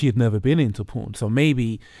 That's because she had never been into porn. So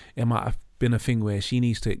maybe it might have been a thing where she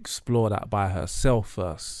needs to explore that by herself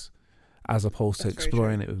first, as opposed to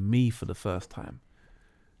exploring it with me for the first time,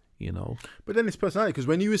 you know? But then it's personality, because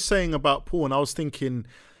when you were saying about porn, I was thinking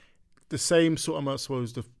the same sort of, I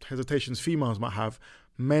suppose, the hesitations females might have.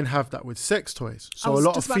 Men have that with sex toys. So a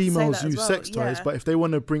lot of females use sex toys, but if they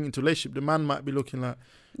want to bring it into a relationship, the man might be looking like,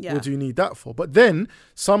 what do you need that for? But then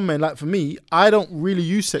some men, like for me, I don't really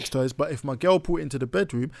use sex toys, but if my girl brought it into the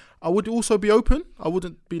bedroom, I would also be open. I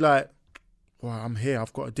wouldn't be like, well, I'm here,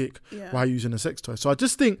 I've got a dick, why are you using a sex toy? So I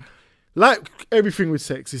just think, like everything with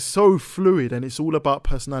sex, is so fluid and it's all about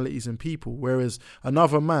personalities and people. Whereas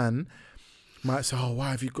another man might say, oh,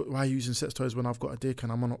 why are you using sex toys when I've got a dick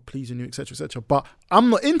and I'm not pleasing you, etc., etc. But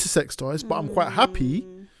I'm not into sex toys, but I'm quite happy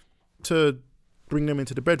to bring them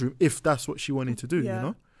into the bedroom if that's what she wanted to do, you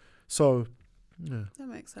know? So, yeah. That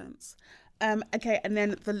makes sense. Okay, and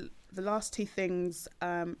then the last two things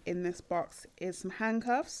in this box is some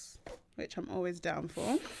handcuffs, which I'm always down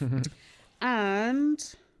for,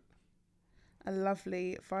 and a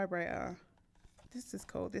lovely vibrator. This is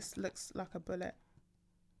cool. This looks like a bullet.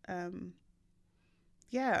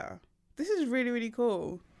 Yeah, this is really, really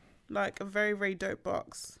cool. Like a very, very dope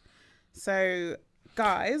box. So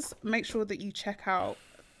guys, make sure that you check out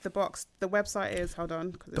the box. The website is, hold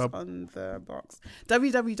on, because it's on the box,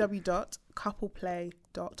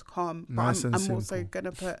 www.coupleplay.com. Nice. I'm also going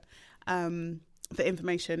to put the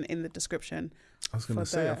information in the description. I was going to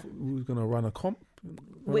say, we were going to run a comp.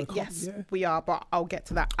 Yes, we are, but I'll get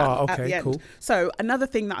to that at the end. Cool. So another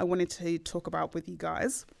thing that I wanted to talk about with you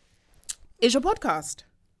guys is your podcast.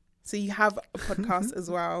 So you have a podcast as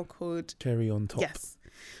well called Cherry on Top. Yes,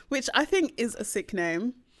 which I think is a sick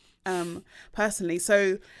name, personally.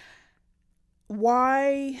 So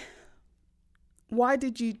why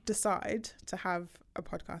did you decide to have a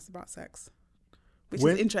podcast about sex? which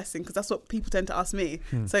is interesting because that's what people tend to ask me.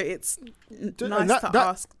 So it's nice to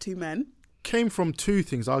ask two men. Came from two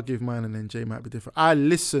things. I'll give mine and then Jay might be different. I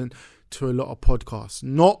listen to a lot of podcasts,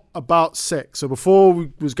 not about sex. So before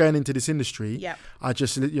we was going into this industry, I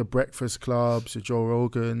just lit your Breakfast Clubs, your Joe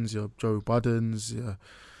Rogans, your Joe Buddens, your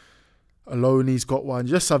Aloni's got one.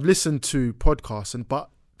 Yes, I've listened to podcasts, but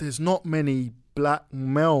there's not many black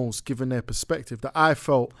males giving their perspective that I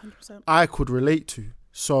felt 100%. I could relate to.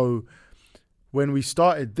 So when we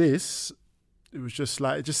started this, it was just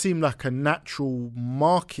like, it just seemed like a natural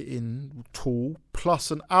marketing tool plus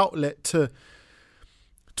an outlet to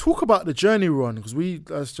talk about the journey we're on. Because we,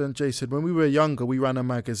 as Jay said, when we were younger, we ran a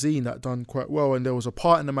magazine that done quite well. And there was a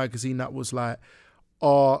part in the magazine that was like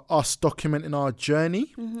us documenting our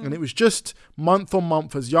journey. And it was just month on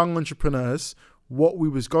month as young entrepreneurs, what we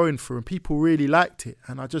was going through. And people really liked it.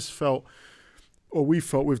 And I just felt, or we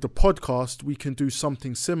felt with the podcast, we can do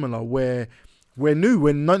something similar where we're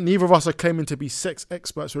new. Neither of us are claiming to be sex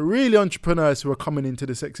experts. We're really entrepreneurs who are coming into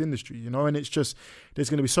the sex industry, you know, and it's just, there's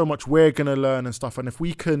going to be so much we're going to learn and stuff. And if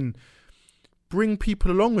we can bring people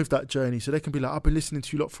along with that journey so they can be like, I've been listening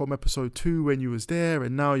to you lot from episode 2 when you was there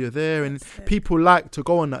and now you're there. And people like to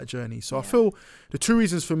go on that journey. So I feel the two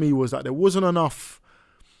reasons for me was that there wasn't enough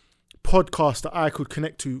podcasts that I could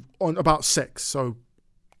connect to on about sex. So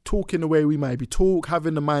talking the way we maybe talk,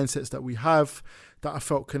 having the mindsets that we have, that I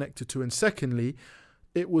felt connected to. And secondly,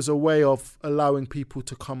 it was a way of allowing people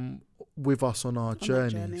to come with us on our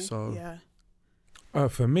journey. So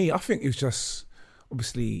for me, I think it was just,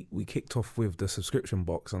 obviously we kicked off with the subscription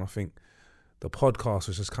box, and I think the podcast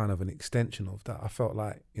was just kind of an extension of that. I felt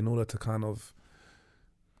like in order to kind of,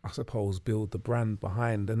 I suppose, build the brand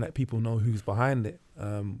behind and let people know who's behind it,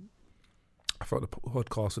 I thought the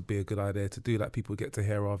podcast would be a good idea to do. Like, people get to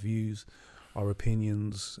hear our views, our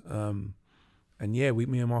opinions, and yeah,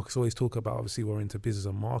 me and Marcus always talk about, obviously we're into business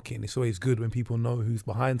and marketing. It's always good when people know who's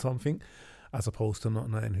behind something as opposed to not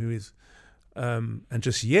knowing who is. And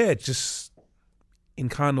just in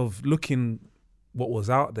kind of looking what was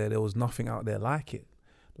out there was nothing out there like it.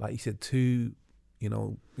 Like you said, two,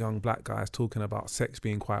 young black guys talking about sex,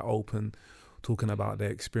 being quite open, talking about their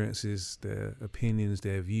experiences, their opinions,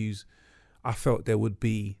 their views. I felt there would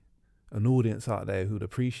be an audience out there who'd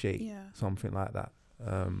appreciate something like that.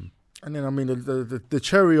 And then, I mean, the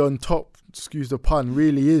cherry on top, excuse the pun,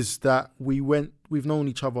 really is that we've known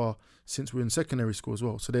each other since we were in secondary school as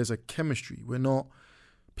well. So there's a chemistry. We're not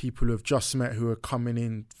people who have just met who are coming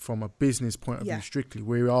in from a business point of view strictly.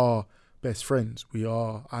 We are best friends.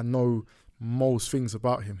 I know most things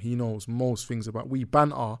about him. He knows most things about, we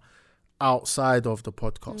banter outside of the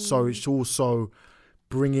podcast. So it's also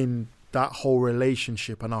bringing that whole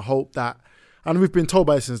relationship. And I hope that, and we've been told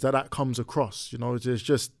by listeners that comes across, there's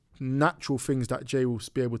just natural things that Jay will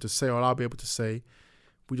be able to say or I'll be able to say.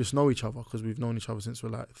 We just know each other because we've known each other since we're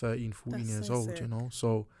like 13, 14 years old, sick.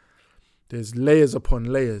 So there's layers upon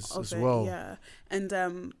layers as well. Yeah.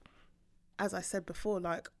 And as I said before,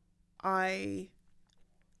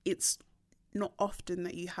 it's not often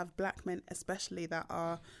that you have black men especially that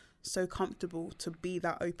are so comfortable to be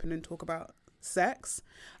that open and talk about sex.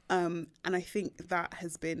 And I think that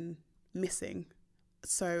has been missing.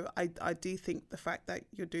 So I do think the fact that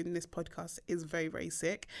you're doing this podcast is very, very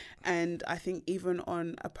sick. And I think even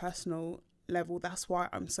on a personal level, that's why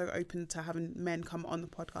I'm so open to having men come on the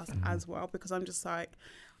podcast as well, because I'm just like,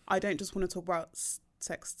 I don't just want to talk about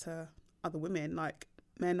sex to other women, like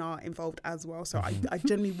men are involved as well. So I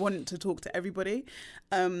generally want to talk to everybody.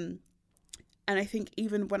 And I think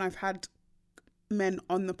even when I've had men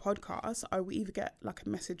on the podcast, I will either get like a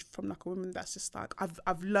message from like a woman that's just like,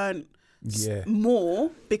 I've learned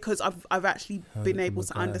more because I've actually been able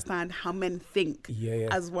to understand how men think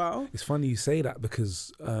as well. It's funny you say that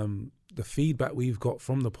because the feedback we've got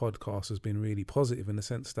from the podcast has been really positive, in the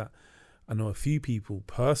sense that I know a few people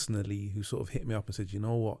personally who sort of hit me up and said, you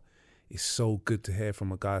know what, it's so good to hear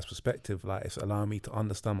from a guy's perspective. Like, it's allowing me to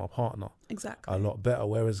understand my partner a lot better.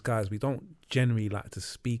 Whereas guys, we don't generally like to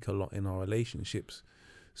speak a lot in our relationships.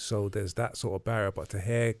 So there's that sort of barrier. But to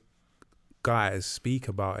hear guys speak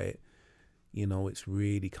about it, it's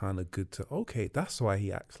really kind of good to, okay, that's why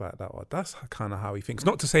he acts like that, or that's kind of how he thinks.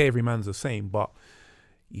 Not to say every man's the same, but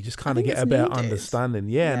you just kind of get a better understanding.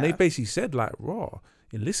 Yeah, and they basically said, like, raw,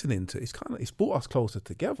 in listening to it's brought us closer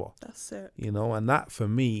together. That's it. And that, for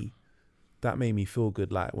me, that made me feel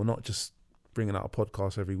good. Like, we're not just bringing out a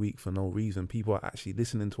podcast every week for no reason. People are actually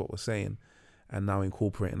listening to what we're saying and now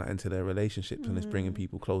incorporating that into their relationships, and it's bringing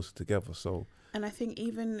people closer together. So, and I think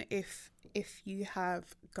even if you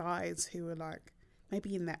have guys who are like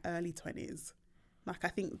maybe in their early 20s, like, I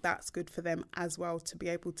think that's good for them as well, to be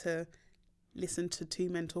able to listen to two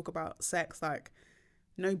men talk about sex, like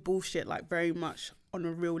no bullshit, like very much on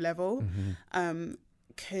a real level.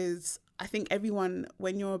 Because I think everyone,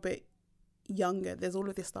 when you're a bit younger, there's all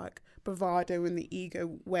of this like bravado and the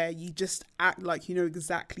ego where you just act like you know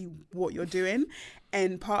exactly what you're doing.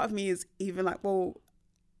 And part of me is even like, well,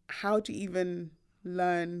 how do you even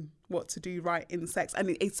learn what to do right in sex?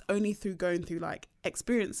 And it's only through going through like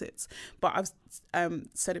experiences. But I've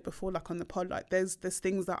said it before, like on the pod, like there's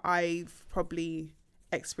things that I've probably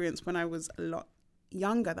experienced when I was a lot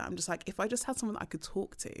younger that I'm just like, if I just had someone that I could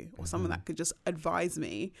talk to or someone that could just advise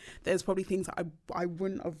me, there's probably things that I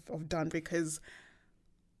wouldn't have done, because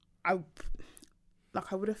I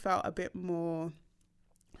would have felt a bit more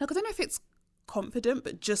like, I don't know if it's confident,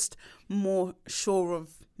 but just more sure of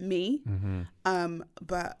me.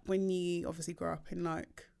 But when you obviously grow up in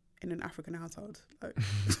like in an African household, like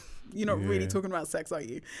you're not really talking about sex, are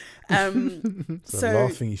you? So the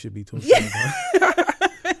last thing you should be talking about.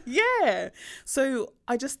 Yeah. So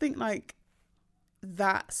I just think like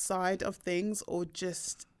that side of things, or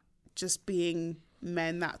just being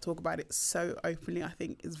men that talk about it so openly, I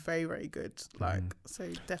think is very, very good. Like, so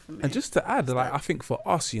definitely. And just to add, like, I think for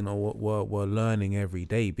us, you know, we're learning every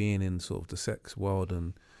day, being in sort of the sex world,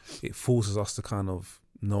 and it forces us to kind of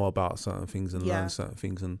know about certain things and learn certain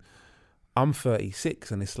things. And I'm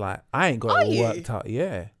 36, and it's like, I ain't got it all worked out.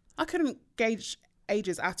 Yeah. I couldn't gauge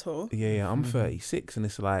ages at all. Yeah, I'm 36, and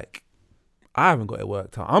it's like, I haven't got it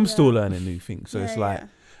worked out. I'm still learning new things. So it's like,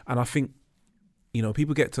 and I think, you know,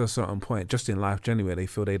 people get to a certain point just in life generally where they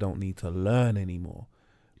feel they don't need to learn anymore,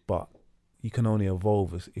 but you can only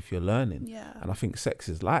evolve if you're learning. Yeah. And I think sex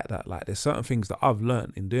is like that. Like, there's certain things that I've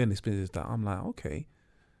learned in doing this business that I'm like, okay,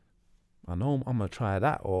 I know I'm gonna try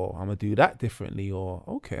that, or I'm gonna do that differently, or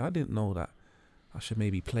okay, I didn't know that I should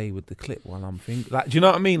maybe play with the clip while I'm thinking. Like, do you know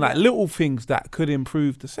what I mean? Like little things that could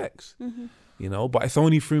improve the sex, you know. But it's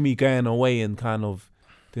only through me going away and kind of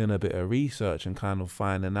doing a bit of research and kind of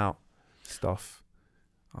finding out stuff.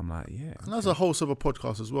 I'm like, yeah. And that's a host of a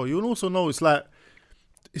podcast as well. You'll also know it's like,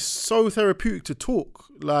 it's so therapeutic to talk.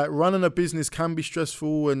 Like, running a business can be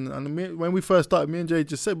stressful. And when we first started, me and Jay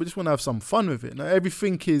just said, we just want to have some fun with it. Now,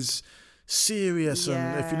 everything is serious.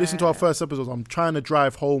 And if you listen to our first episodes, I'm trying to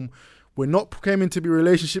drive home, we're not claiming to be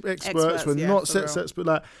relationship experts. We're not sex experts.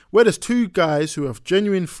 Like, we're just two guys who have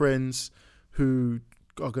genuine friends who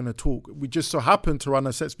are going to talk. We just so happen to run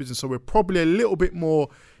a sex business, so we're probably a little bit more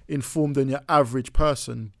informed than your average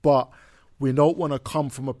person, but we don't want to come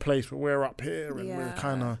from a place where we're up here and we're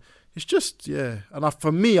kind of, it's just, and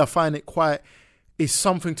for me, I find it quite, it's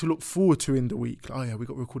something to look forward to in the week. Like, oh yeah, we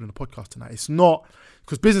got recording a podcast tonight. It's not,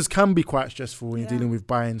 because business can be quite stressful when you're dealing with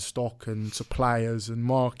buying stock and suppliers and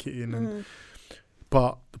marketing, and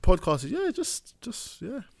but the podcast is just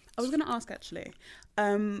I was going to ask actually,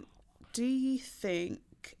 do you think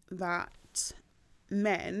that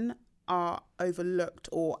men are overlooked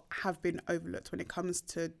or have been overlooked when it comes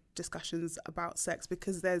to discussions about sex,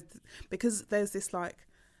 because there's this like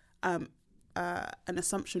an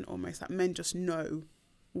assumption almost that men just know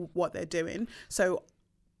what they're doing. So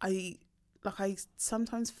I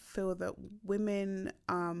sometimes feel that women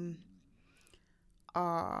are,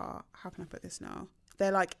 how can I put this now?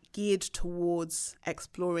 They're like geared towards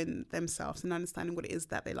exploring themselves and understanding what it is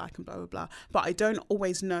that they like and blah, blah, blah. But I don't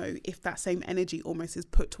always know if that same energy almost is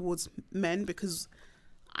put towards men, because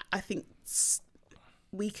I think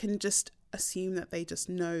we can just assume that they just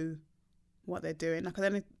know what they're doing. Like,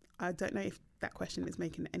 I don't know if that question is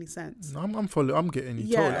making any sense. No, I'm getting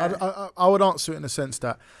you. Totally. I would answer it in the sense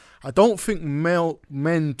that I don't think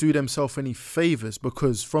men do themselves any favors,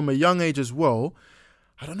 because from a young age as well,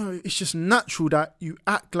 I don't know, it's just natural that you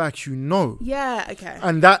act like you know. Yeah, okay.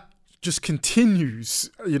 And that just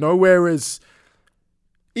continues, you know, whereas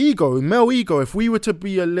male ego, if we were to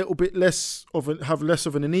be a little bit have less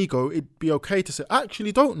of an ego, it'd be okay to say, I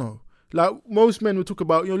actually don't know. Like, most men would talk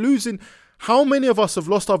about, losing. How many of us have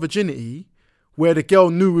lost our virginity where the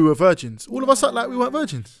girl knew we were virgins? All of us act like we weren't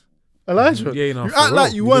virgins. Elijah, you act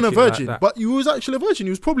like you weren't a virgin, like, but you was actually a virgin.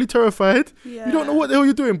 You was probably terrified. Yeah. You don't know what the hell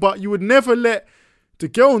you're doing, but you would never let the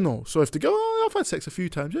girl know. So if the girl, I've had sex a few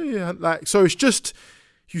times. Yeah. Like, so it's just,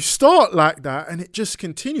 you start like that and it just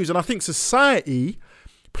continues. And I think society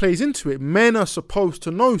plays into it. Men are supposed to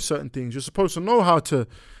know certain things. You're supposed to know how to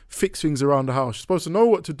fix things around the house. You're supposed to know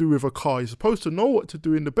what to do with a car. You're supposed to know what to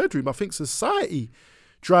do in the bedroom. I think society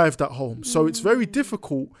drives that home. So it's very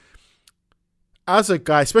difficult as a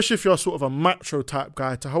guy, especially if you're sort of a macho type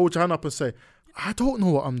guy, to hold your hand up and say, I don't know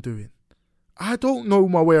what I'm doing. I don't know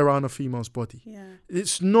my way around a female's body. Yeah.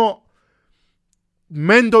 It's not,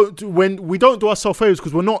 men don't when we don't do ourselves favors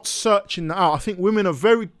because we're not searching that out. I think women are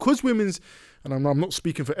because women's, and I'm not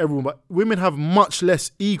speaking for everyone, but women have much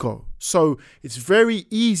less ego. So it's very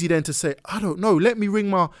easy then to say, I don't know, let me ring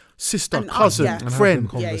my sister, cousin,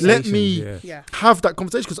 friend. Let me have that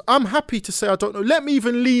conversation because I'm happy to say I don't know. Let me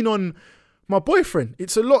even lean on my boyfriend.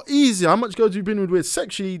 It's a lot easier. How much girls you've been with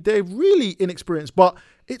sexually, they're really inexperienced, but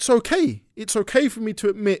it's okay. It's okay for me to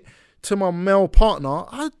admit to my male partner,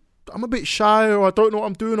 I'm a bit shy or I don't know what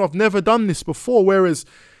I'm doing or I've never done this before. Whereas,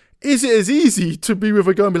 is it as easy to be with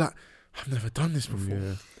a girl and be like, I've never done this before?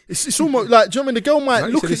 Yeah. It's almost like, do you know what I mean? The girl might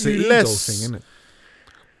look at you less. Thing, isn't it?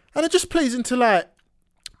 And it just plays into like,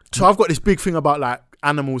 so I've got this big thing about like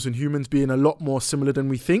animals and humans being a lot more similar than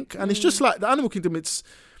we think. And it's just like the animal kingdom, it's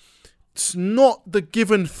not the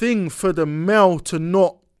given thing for the male to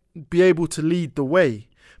not be able to lead the way.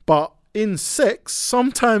 But in sex,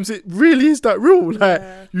 sometimes it really is that rule. Like,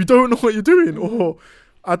 you don't know what you're doing, or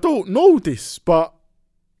I don't know this. But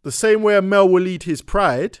the same way a male will lead his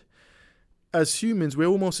pride, as humans, we're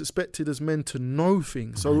almost expected as men to know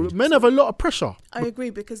things. So men have a lot of pressure. I agree,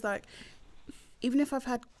 because like, even if I've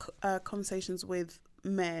had conversations with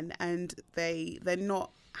men and they're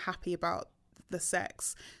not happy about the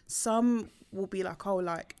sex, some will be like, oh,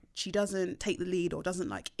 like, she doesn't take the lead or doesn't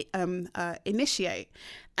like initiate.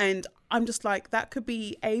 And I'm just like, that could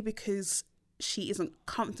be A, because she isn't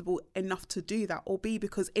comfortable enough to do that, or B,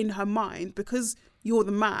 because in her mind, because you're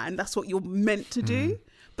the man, that's what you're meant to do.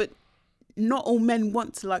 But not all men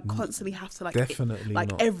want to like constantly have to like definitely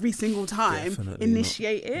like not. Every single time Definitely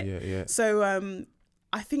initiate not. it. Yeah. So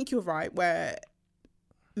I think you're right, where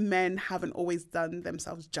men haven't always done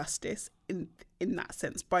themselves justice in that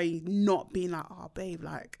sense by not being like, oh babe,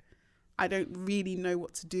 like I don't really know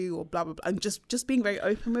what to do, or blah blah blah, and just being very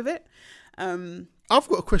open with it. I've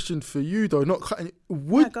got a question for you though.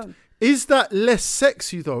 Is that less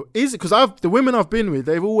sexy though? Is it because the women I've been with,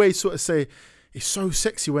 they've always sort of say it's so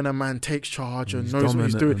sexy when a man takes charge and knows what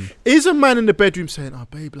he's doing. Is a man in the bedroom saying, "Oh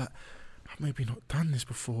babe, like I've maybe not done this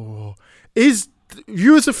before"? Is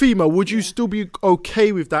you as a female, would you still be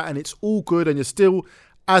okay with that and it's all good and you're still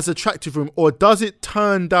as attractive to him, or does it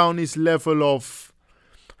turn down his level of,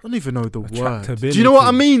 I don't even know the word. Do you know what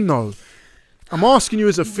I mean though? I'm asking you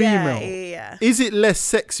as a female. Yeah. Is it less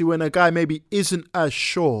sexy when a guy maybe isn't as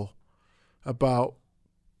sure about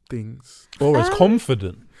things? Or as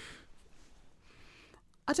confident?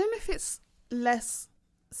 I don't know if it's less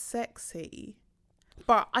sexy,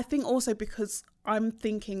 but I think also because I'm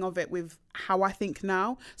thinking of it with how I think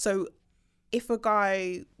now. So if a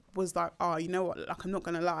guy was like, oh, you know what, like I'm not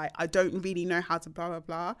gonna lie, I don't really know how to blah blah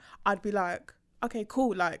blah, I'd be like, okay,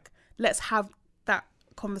 cool, like let's have that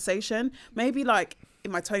conversation. Maybe like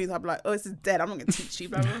in my 20s I'd be like, oh, this is dead, I'm not gonna teach you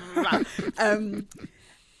blah blah blah.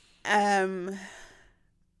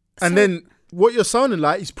 And then what you're sounding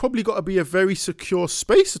like, it's probably got to be a very secure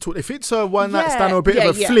space to talk. If it's a one night stand or a bit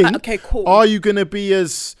of a fling, okay, cool. Are you gonna be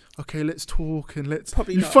as okay? Let's talk and let's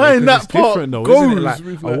probably you not. find that it's part different though, goes. isn't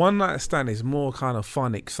it? Like a one night stand is more kind of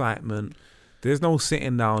fun, excitement. There's no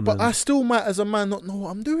sitting down. But I still might, as a man, not know what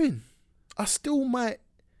I'm doing. I still might,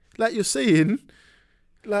 like you're saying.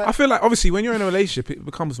 Like, I feel like obviously when you're in a relationship, it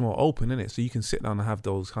becomes more open, innit? So you can sit down and have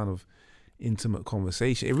those kind of intimate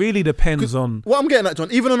conversation. It really depends on what I'm getting at,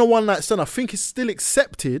 John. Even on a one night stand, I think it's still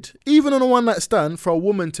accepted, even on a one night stand, for a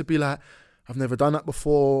woman to be like, I've never done that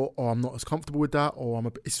before, or I'm not as comfortable with that, or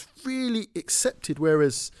it's really accepted.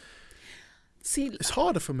 Whereas, it's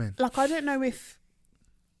harder for men. Like, I don't know if,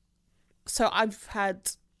 so I've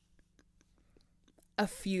had a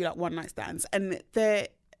few like one night stands, and there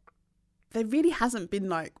really hasn't been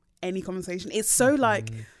like any conversation. It's so like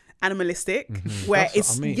animalistic, where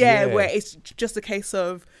That's it's where it's just a case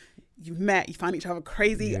of you've met, you find each other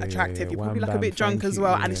crazy attractive, you're probably like a bit drunk as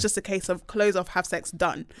well, and it's just a case of close off, have sex,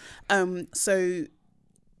 done. So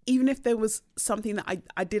even if there was something that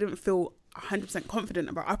I didn't feel 100% confident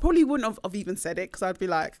about, I probably wouldn't have even said it, because I'd be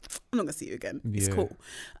like, I'm not gonna see you again, it's cool.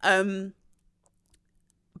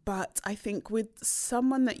 But I think with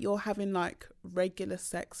someone that you're having like regular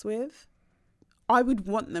sex with, I would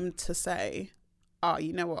want them to say, oh,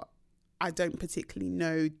 you know what, I don't particularly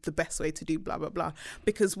know the best way to do blah blah blah,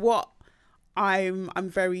 because what I'm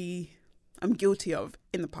guilty of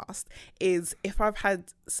in the past is if I've had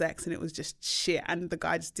sex and it was just shit and the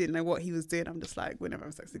guy just didn't know what he was doing, I'm just like, we'll never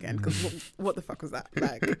have sex again, because what the fuck was that?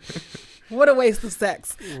 Like, what a waste of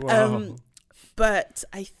sex. Wow. But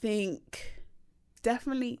I think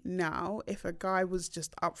definitely now, if a guy was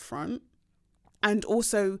just upfront and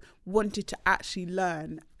also wanted to actually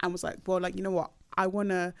learn and was like, well, like, you know what, I want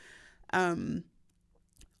to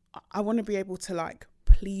be able to like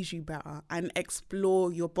please you better and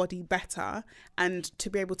explore your body better. And to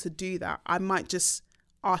be able to do that, I might just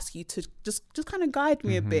ask you to just kind of guide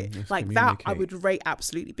me a bit. Just like that, I communicate. would rate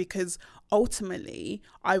absolutely, because ultimately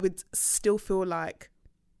I would still feel like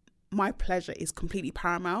my pleasure is completely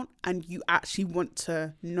paramount, and you actually want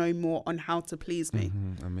to know more on how to please me.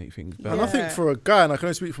 And make things And better. I think for a guy, and I can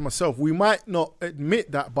only speak for myself, we might not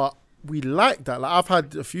admit that, but we like that. Like I've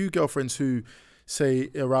had a few girlfriends who say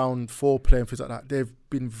around foreplay and things like that, they've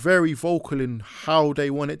been very vocal in how they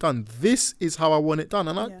want it done. This is how I want it done.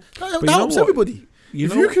 And that you know helps what? everybody.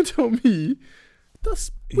 If you can tell me,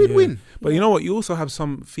 that's win-win. But you know what? You also have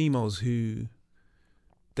some females who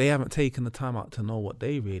they haven't taken the time out to know what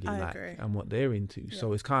they really I like agree. and what they're into.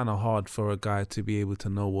 So it's kind of hard for a guy to be able to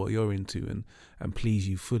know what you're into and please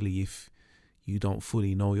you fully if you don't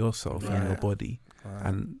fully know yourself and your body.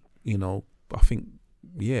 And, you know, I think,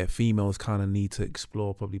 females kind of need to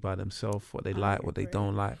explore probably by themselves what they like, what they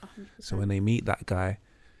don't like. 100%. So when they meet that guy,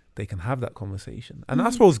 they can have that conversation. And I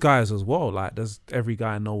suppose guys as well, like, does every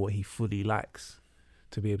guy know what he fully likes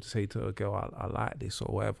to be able to say to a girl, I like this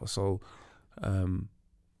or whatever. So, And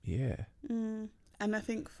I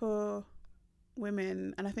think for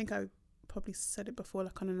women, and I think I probably said it before,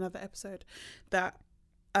 like on another episode, that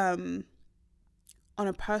on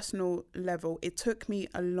a personal level, it took me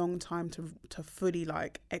a long time to fully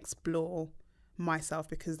like explore myself,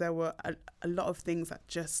 because there were a lot of things that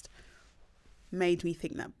just made me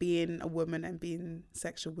think that being a woman and being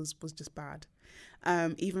sexual was just bad.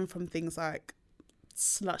 Even from things like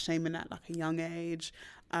slut shaming at like a young age,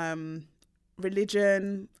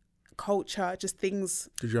 religion, culture, just things.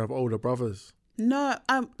 Did you have older brothers? No.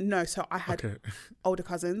 So I had older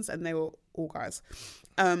cousins, and they were all guys.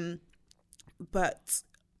 But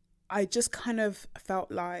I just kind of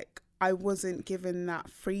felt like I wasn't given that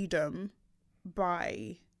freedom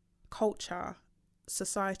by culture,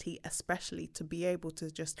 society especially, to be able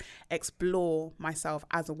to just explore myself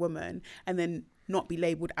as a woman and then not be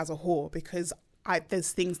labelled as a whore, because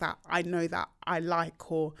there's things that I know that I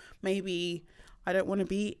like, or maybe I don't want to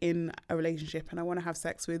be in a relationship and I want to have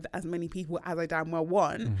sex with as many people as I damn well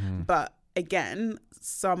want. But again,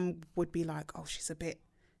 some would be like, oh, she's a bit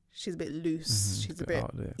loose. She's a bit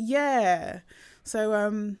out there. Yeah.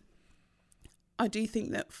 So I do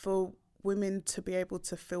think that for women to be able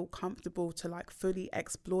to feel comfortable to like fully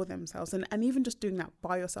explore themselves, and even just doing that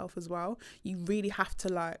by yourself as well, you really have to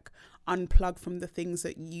like unplug from the things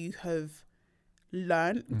that you have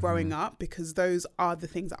learned growing up, because those are the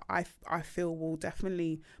things that I feel will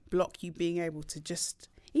definitely block you being able to just,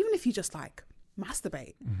 even if you just like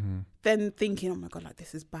masturbate, then thinking, oh my God, like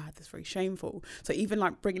this is bad, this is very shameful. So even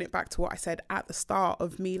like bringing it back to what I said at the start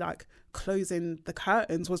of me like closing the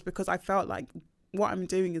curtains, was because I felt like what I'm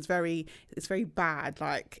doing is very bad.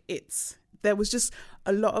 Like there was just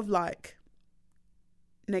a lot of like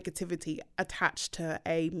negativity attached to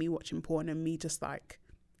me watching porn and me just like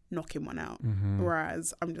knocking one out.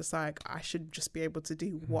 Whereas I'm just like, I should just be able to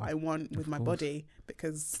do what I want with my body,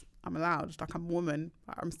 because I'm allowed. Like, I'm a woman,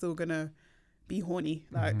 I'm still gonna be horny.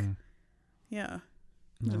 Like, yeah.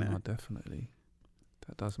 No, definitely.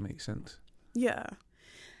 That does make sense. Yeah.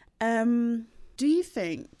 Do you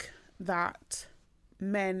think that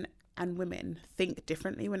men and women think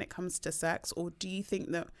differently when it comes to sex, or do you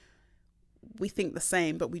think that we think the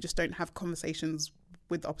same but we just don't have conversations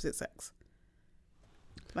with the opposite sex?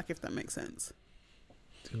 Like, if that makes sense.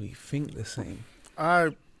 Do we think the same?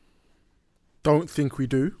 I don't think we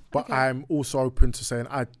do, but Okay. I'm also open to saying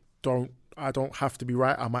I don't have to be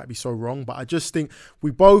right. I might be so wrong, but I just think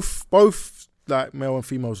we both like male and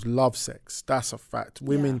females love sex. That's a fact.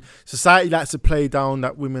 Women, society likes to play down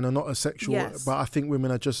that women are not as sexual, Yes. but I think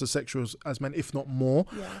women are just as sexual as men, if not more.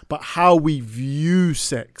 Yeah. But how we view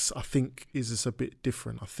sex, I think, is just a bit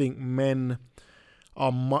different. I think men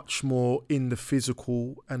are much more in the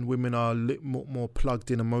physical and women are a little more plugged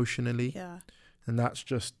in emotionally. Yeah. And that's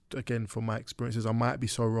just, again, from my experiences. I might be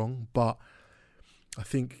so wrong, but I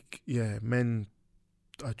think, men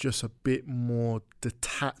are just a bit more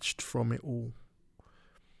detached from it all.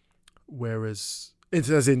 Whereas, it's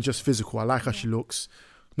as in just physical. I like how she looks.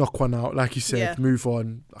 Knock one out, like you said, move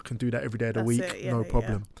on. I can do that every day of the That's week, it, no yeah,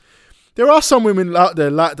 problem. There are some women out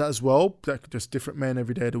there like that as well, like just different men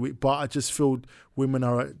every day of the week. But I just feel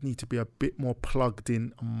women need to be a bit more plugged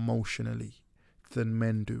in emotionally than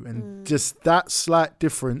men do. And just that slight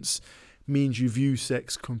difference means you view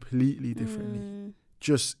sex completely differently.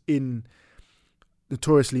 Just in,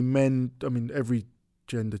 notoriously men, I mean, every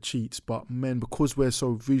gender cheats, but men, because we're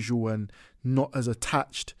so visual and not as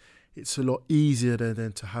attached, it's a lot easier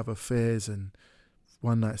than to have affairs and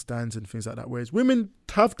one night stands and things like that. Whereas women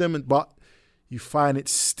have them, but you find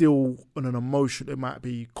it's still on an emotion. It might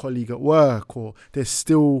be colleague at work, or there's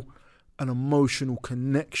still an emotional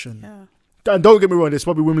connection. Yeah. And don't get me wrong, there's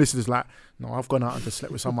probably women listeners like, no, I've gone out and just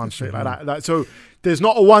slept with someone straight like that. Like, so there's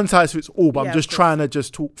not a one size fits all, but I'm just trying to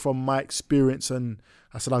just talk from my experience. And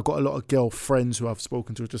I said, I've got a lot of girl friends who I've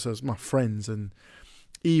spoken to just as my friends. And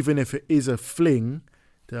even if it is a fling,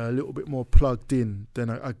 they're a little bit more plugged in than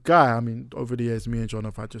a guy. I mean, over the years, me and John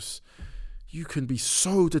have had you can be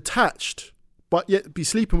so detached, but yet be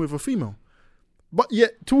sleeping with a female. But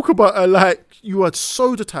yet talk about her like you are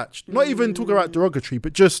so detached. Not even talk about derogatory,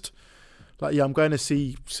 but just like, yeah, I'm going to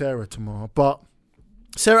see Sarah tomorrow. But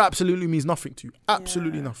Sarah absolutely means nothing to you.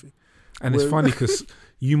 Absolutely nothing. And it's funny because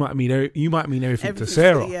you might mean everything to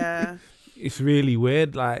Sarah. Yeah. It's really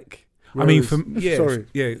weird. Like, I mean,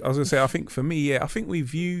 I was gonna say, I think for me, I think we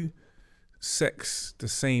view sex the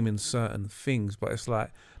same in certain things, but it's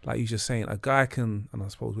like you're just saying, a guy can, and I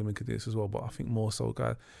suppose women could do this as well, but I think more so a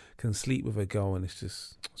guy can sleep with a girl and it's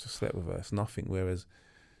just slept with her, it's nothing. Whereas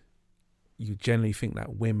you generally think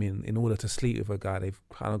that women, in order to sleep with a guy, they've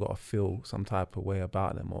kind of got to feel some type of way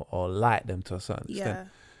about them or like them to a certain extent.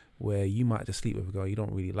 Where you might just sleep with a girl, you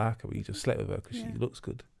don't really like her, but you just slept with her because she looks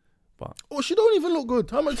good. Or she don't even look good.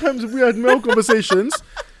 How many times have we had male conversations?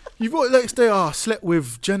 You've got next day, I slept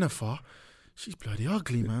with Jennifer. She's bloody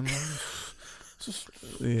ugly, man.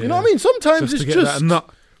 You know what I mean? Sometimes it's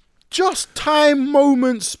just time,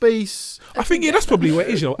 moment, space. I think that's probably what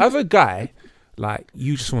it is. As a guy, like,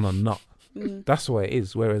 you just want to nut. That's what it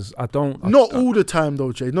is. Whereas not all the time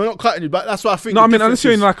though, Jay. No, not cutting you, but that's what I think. No, I mean, unless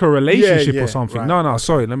you're in like a relationship or something. Right. No,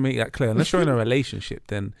 sorry, let me make that clear. Unless you're in a relationship,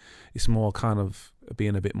 then it's more kind of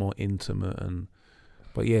being a bit more intimate.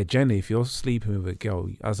 But yeah, Jenny, if you're sleeping with a girl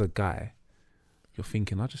as a guy, you're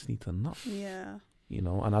thinking, I just need to nut. Yeah. You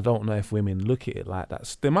know, and I don't know if women look at it like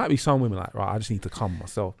that. There might be some women like, right, I just need to come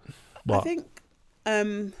myself. But I think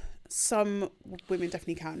some women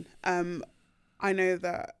definitely can. I know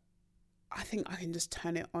that I think I can just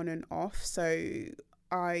turn it on and off. So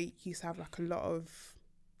I used to have like a lot of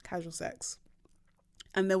casual sex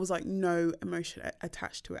and there was like no emotion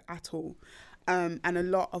attached to it at all. And a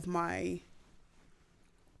lot of my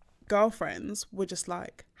girlfriends were just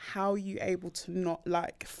like, how are you able to not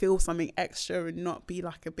like feel something extra and not be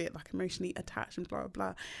like a bit like emotionally attached and blah blah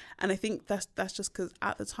blah. And I think that's just because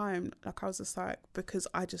at the time, like, I was just like, because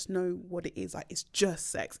I just know what it is, like, it's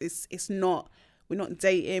just sex, it's not, we're not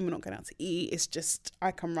dating, we're not going out to eat, it's just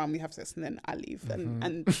I come round, we have sex, and then I leave.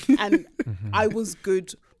 And I was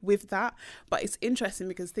good with that. But it's interesting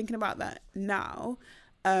because thinking about that now,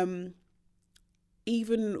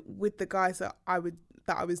 even with the guys that I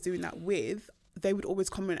was doing that with, they would always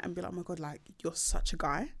comment and be like, oh my God, like, you're such a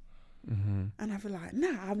guy. And I'd be like,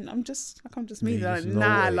 nah, I'm just me. Yeah, like,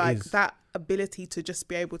 nah, like is. That ability to just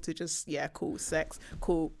be able to just, yeah, cool, sex,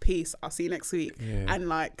 cool, peace, I'll see you next week. Yeah. And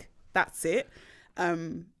like, that's it.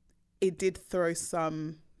 It did throw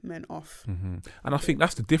some men off. And I think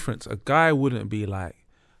that's the difference. A guy wouldn't be like,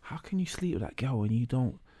 how can you sleep with that girl when you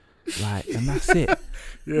don't? Like, and that's it.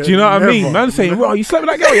 Do you know what I mean? Man saying, well, you slept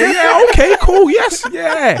with that girl? Yeah, okay, cool, yes,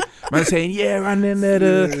 yeah. Man saying, yeah, and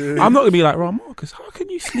then I'm not gonna be like, right, Marcus, how can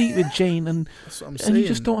you sleep with Jane and you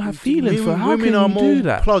just don't have feelings for her? How women can you do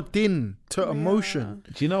that? Plugged in to emotion.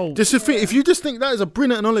 Do you know? Just if you just think that is a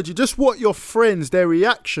brilliant analogy, just what your friends, their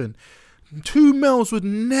reaction. Two males would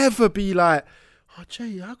never be like, oh,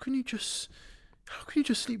 Jay, how can you just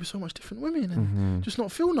sleep with so much different women and just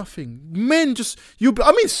not feel nothing? Men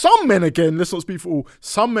some men, again, let's not speak for all,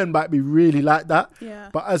 some men might be really like that. Yeah.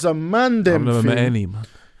 But as a man, I've never met any, man.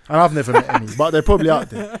 And I've never met any, but they're probably out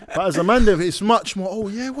there. But as a man, it's much more, oh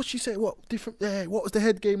yeah, what she said, what different, yeah, what was the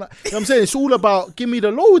head game like? You know what I'm saying? It's all about, give me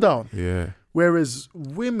the lowdown. Yeah. Whereas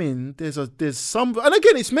women, there's some, and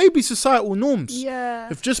again, it's maybe societal norms. Yeah.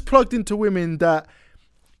 They've just plugged into women that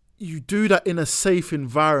you do that in a safe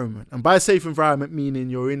environment. And by safe environment, meaning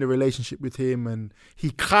you're in a relationship with him and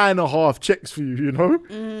he kind of half checks for you, you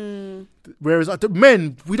know? Whereas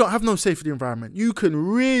men, we don't have no safety environment. You can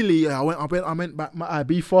really, I went back my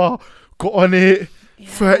Ibiza, got on it,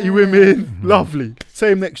 30 women, lovely.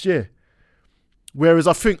 Same next year. Whereas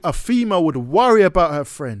I think a female would worry about her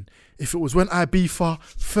friend if it was when Ibiza,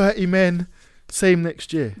 30 men, same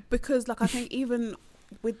next year. Because like, I think even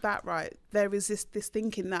with that, right, there is this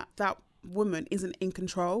thinking that woman isn't in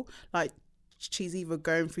control. Like, she's either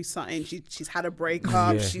going through something, she's had a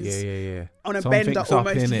breakup, she's on a Something's bender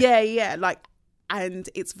almost. Like, and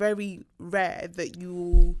it's very rare that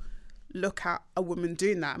you look at a woman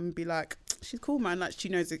doing that and be like, she's cool, man. Like, she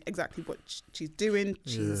knows exactly what she's doing.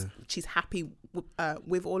 She's happy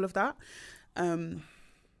with all of that.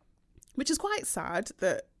 Which is quite sad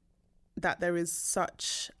that that there is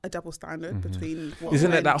such a double standard between what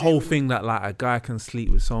Isn't it men that do whole and- thing that like a guy can sleep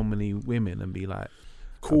with so many women and be like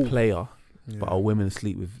Cool. a player, Yeah. but a woman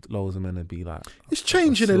sleep with loads of men and be like It's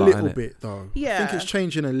changing a slut, little innit? bit, though. I Yeah. think it's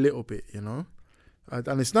changing a little bit, you know?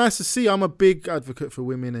 And it's nice to see. I'm a big advocate for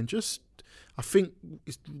women, and just, I think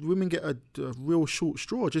women get a real short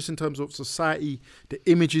straw just in terms of society, the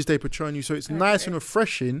images they portray on you. So it's nice and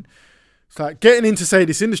refreshing. It's like getting into, say,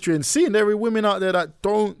 this industry and seeing there are women out there that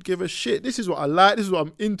don't give a shit. This is what I like. This is what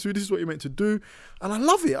I'm into. This is what you're meant to do. And I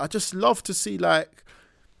love it. I just love to see, like,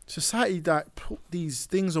 society that put these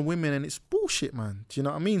things on women, and it's bullshit, man. Do you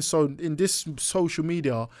know what I mean? So in this social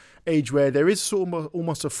media age where there is sort of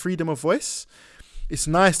almost a freedom of voice, it's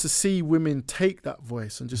nice to see women take that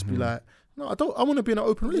voice and just be like, no, I want to be in an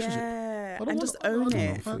open relationship. Yeah, I don't and want- just I own don't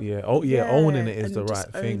it. know. yeah, owning it is and the just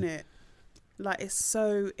right thing. Own it. Like, it's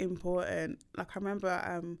so important. Like, I remember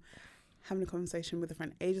having a conversation with a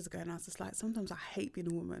friend ages ago, and I was just like, sometimes I hate being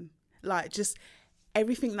a woman. Like, just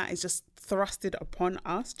everything that is just thrusted upon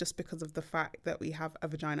us just because of the fact that we have a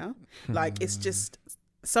vagina. Like, it's just,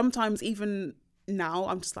 sometimes even now,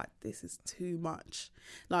 I'm just like, this is too much.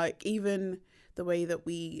 Like, even the way that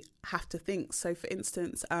we have to think. So, for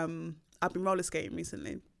instance, I've been roller skating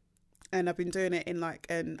recently, and I've been doing it in like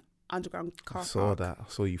an underground car I saw park. that. I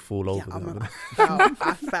saw you fall over. Yeah, there.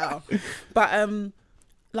 I fell. But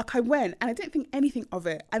like, I went and I didn't think anything of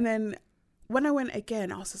it. And then when I went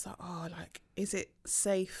again, I was just like, oh, like, is it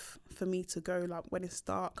safe for me to go like when it's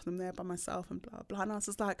dark because I'm there by myself and blah blah. And I was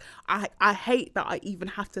just like, I hate that I even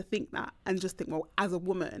have to think that, and just think, well, as a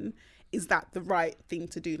woman, is that the right thing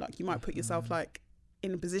to do? Like, you might put yourself like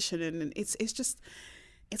in a position, and it's just,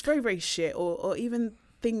 it's very, very shit. Or even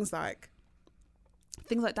things like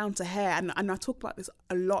down to hair, and I talk about this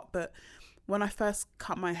a lot, but when I first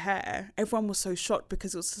cut my hair, everyone was so shocked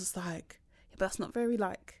because it was just like, yeah, but that's not very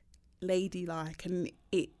like ladylike, and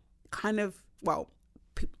it kind of, well,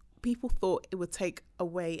 people thought it would take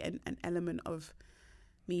away an element of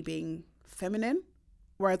me being feminine,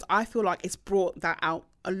 whereas I feel like it's brought that out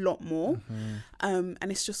a lot more. And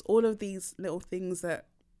it's just all of these little things that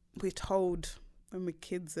we're told when we're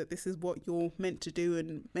kids, that this is what you're meant to do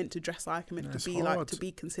and meant to dress like and meant It's to be hard. like, to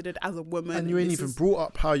be considered as a woman. And you ain't this even is- brought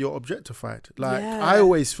up how you're objectified. Like, Yeah. I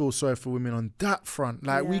always feel sorry for women on that front.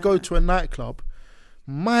 Like, we Yeah. go to a nightclub,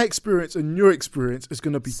 my experience and your experience is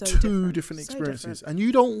going to be So two different. different So experiences. different.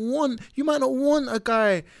 And you might not want a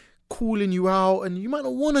guy calling you out, and you might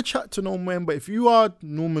not want to chat to no men, but if you are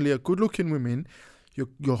normally a good looking woman,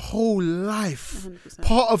 your whole life, 100%.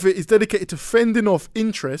 part of it is dedicated to fending off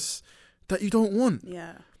interests that you don't want.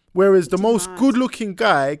 Yeah. Whereas the It's most mad. good-looking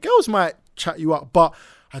guy, girls might chat you up, but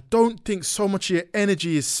I don't think so much of your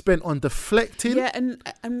energy is spent on deflecting. Yeah, and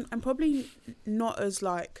probably not as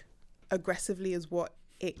like aggressively as what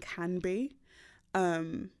it can be.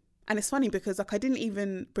 And it's funny because like I didn't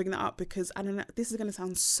even bring that up because I don't know, this is going to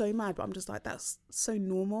sound so mad, but I'm just like, that's so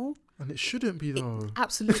normal. And it shouldn't be, though.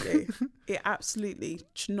 Absolutely. It absolutely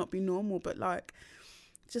should not be normal, but like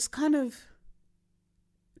just kind of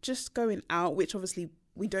just going out, which obviously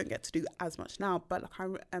we don't get to do as much now, but like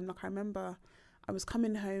I remember I was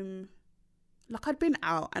coming home, like I'd been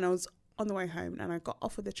out and I was on the way home and I got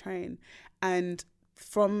off of the train, and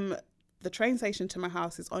from the train station to my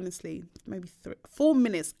house is honestly maybe 4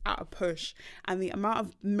 minutes at a push, and the amount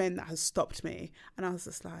of men that has stopped me, and I was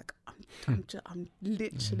just like, I'm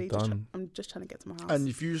literally Done. I'm just trying to get to my house. And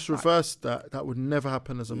if you just reverse that would never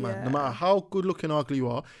happen as a man. Yeah. No matter how good looking or ugly you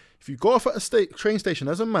are, if you got off at a train station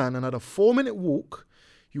as a man and had a 4-minute walk,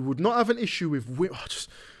 you would not have an issue with women. Oh, just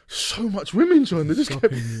so much women, John. They just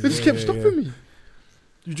kept stopping me.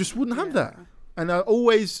 You just wouldn't have that. And I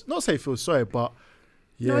always, not say feel sorry, but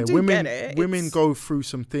No, I yeah, do women get it. women It's- go through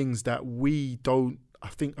some things that we don't, I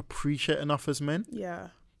think, appreciate enough as men. Yeah.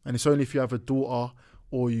 And it's only if you have a daughter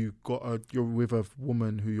or you're with a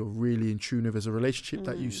woman who you're really in tune with as a relationship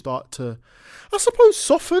that you start to, I suppose,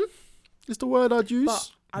 soften is the word I'd use.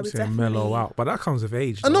 But I I'm was saying definitely mellow out, but that comes with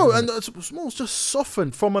age. I though, know, innit? and it's more just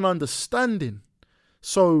soften from an understanding.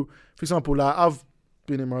 So, for example, like I've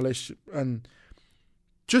been in my relationship, and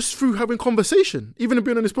just through having conversation, even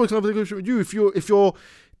being on this podcast and having a conversation with you, if you're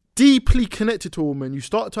deeply connected to a woman, you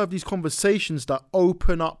start to have these conversations that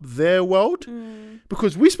open up their world,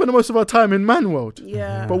 because we spend most of our time in man world.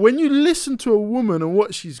 Yeah. But when you listen to a woman and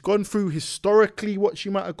what she's gone through historically, what she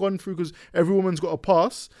might have gone through, because every woman's got a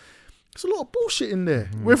past, there's a lot of bullshit in there.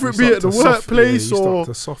 Whether it You be start at the to soften- workplace yeah, you or start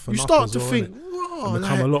to soften you up start as to well, think, innit? "Wow, And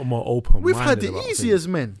become like, a lot more open. we've had it easy as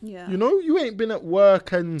men. Yeah. You know, you ain't been at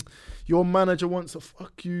work and your manager wants to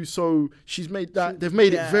fuck you, so they've made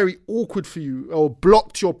it Yeah. very awkward for you, or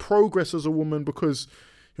blocked your progress as a woman because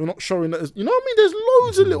You're not showing that. You know what I mean? There's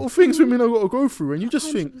loads of little things women have got to go through, and you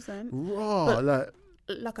just 100%. think, raw,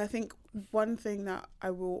 like I think one thing that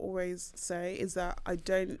I will always say is that I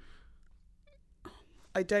don't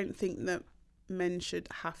think that men should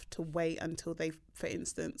have to wait until they, for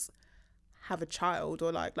instance, have a child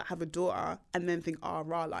or like have a daughter and then think,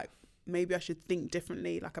 like maybe I should think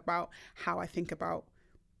differently, like about how I think about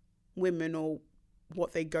women or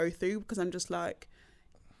what they go through, because I'm just like,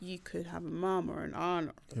 you could have a mum or an aunt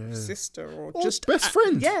or a sister or just best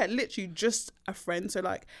friend. Yeah, literally just a friend. So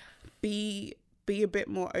like be a bit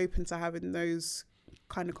more open to having those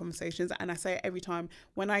kind of conversations. And I say it every time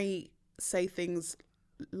when I say things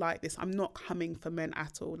like this, I'm not coming for men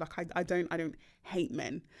at all. Like I don't hate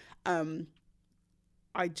men.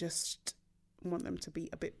 I just want them to be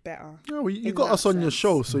a bit better. Yeah, well, you got us on your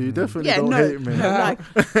show, so you definitely don't hate men. Like,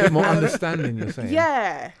 a bit more understanding, you're saying.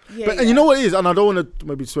 Yeah. And you know what it is, and I don't want to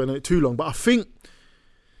maybe swear on it too long, but I think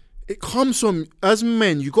it comes from, as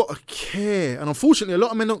men, you got to care. And unfortunately, a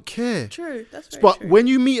lot of men don't care. True, that's very But true. when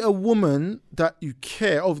you meet a woman that you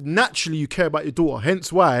care of, naturally you care about your daughter.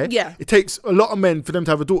 Hence why it takes a lot of men for them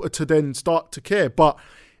to have a daughter to then start to care. But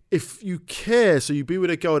if you care, so you be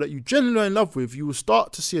with a girl that you genuinely in love with, you will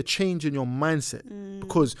start to see a change in your mindset.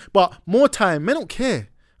 But more time, men don't care.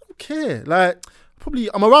 I don't care. Like, probably,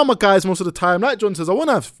 I'm around my guys most of the time. Like John says, I want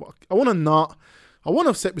to nut. I want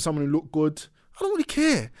to sit with someone who look good. I don't really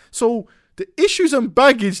care. So the issues and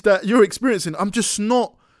baggage that you're experiencing, I'm just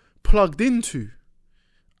not plugged into.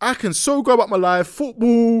 I can so go about my life,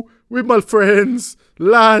 football, with my friends,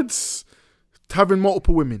 lads, having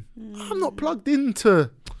multiple women. I'm not plugged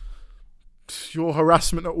into your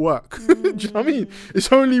harassment at work. Do you know what I mean?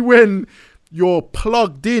 It's only when you're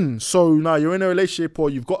plugged in. So now you're in a relationship or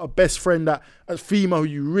you've got a best friend that a female who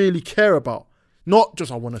you really care about. Not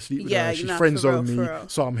just I want to sleep with her, she's friend zone me,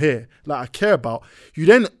 so I'm here. Like I care about. You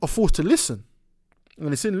then are forced to listen.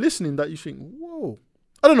 And it's in listening that you think, whoa.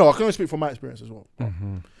 I don't know, I can only speak from my experience as well.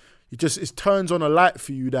 It turns on a light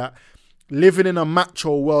for you that living in a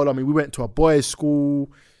macho world, I mean, we went to a boys'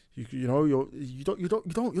 school, you don't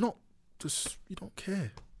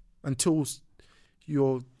care until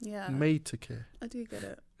you're made to care. I do get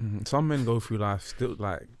it. Some men go through life still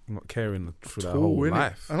like not caring through their whole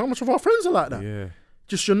life. And how much of our friends are like that? Yeah.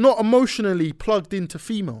 Just you're not emotionally plugged into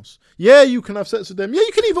females. Yeah, you can have sex with them. Yeah,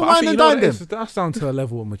 you can even wine and dine them. That's down to a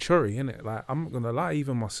level of maturity, isn't it? Like, I'm not going to lie,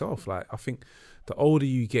 even myself, like, I think the older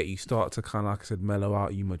you get, you start to kind of, like I said, mellow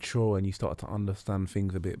out, you mature and you start to understand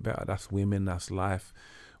things a bit better. That's women, that's life.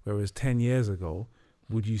 Whereas 10 years ago,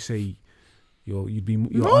 would you say you're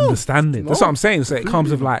understanding? That's what I'm saying. So it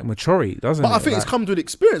comes with like maturity, doesn't it? But I think it's comes with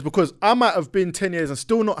experience, because I might have been 10 years and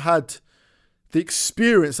still not had the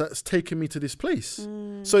experience that's taken me to this place.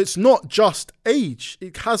 So it's not just age.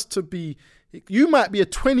 It has to be, you might be a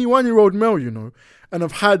 21-year-old male, you know, and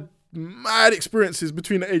have had mad experiences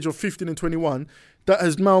between the age of 15 and 21 that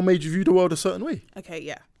has now made you view the world a certain way. Okay,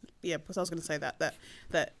 yeah, because I was going to say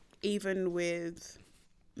that even with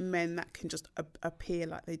men that can just appear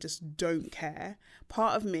like they just don't care,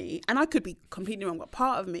 part of me, and I could be completely wrong, but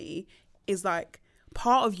part of me is like,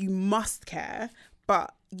 part of you must care,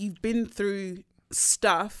 but you've been through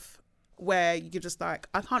stuff where you're just like,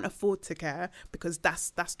 I can't afford to care because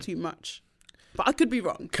that's too much. But I could be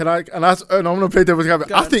wrong. And I'm gonna play devil's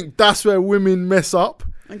advocate. I think that's where women mess up.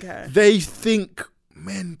 Okay. They think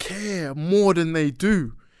men care more than they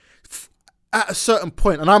do at a certain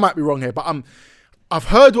point, and I might be wrong here, but I've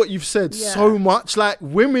heard what you've said so much. Like,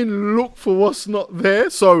 women look for what's not there.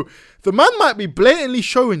 So the man might be blatantly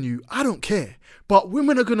showing you, I don't care. But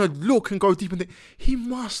women are going to look and go deep and think, he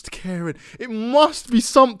must care. And it must be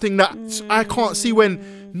something that I can't see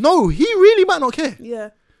when, no, he really might not care. Yeah.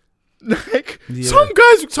 Like, some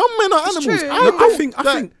men are animals.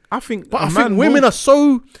 I think women are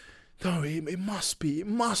so, no, it must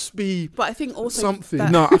be. But I think also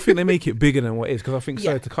something. No, I think they make it bigger than what it is, because I think,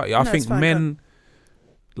 sorry to cut you, I think men,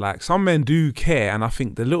 like, some men do care, and I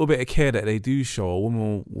think the little bit of care that they do show, a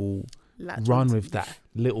woman will run with that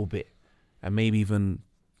little bit and maybe even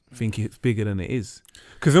think it's bigger than it is.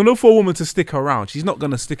 Because in order for a woman to stick around, she's not going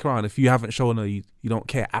to stick around if you haven't shown her you don't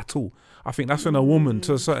care at all. I think that's when a woman,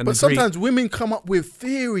 to a certain degree... But sometimes women come up with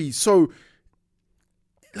theories. So,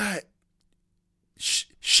 like,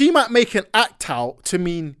 she might make an act out to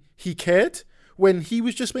mean he cared when he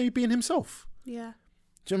was just maybe being himself. Yeah.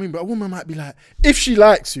 Do you know what I mean? But a woman might be like, if she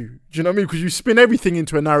likes you, do you know what I mean? Because you spin everything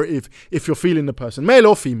into a narrative if you're feeling the person, male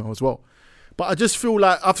or female as well. But I just feel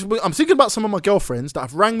like, I'm thinking about some of my girlfriends that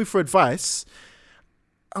have rang me for advice.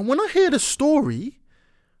 And when I hear the story,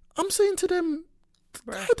 I'm saying to them,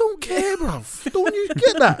 I don't care, bruv. Don't you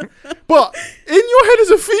get that? But in your head as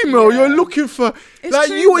a female, you're looking for It's like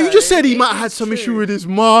true, you just though. said he might have had some issue with his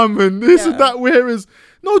mum and this and that. Whereas,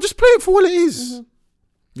 no, just play it for what it is.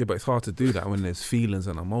 Yeah, but it's hard to do that when there's feelings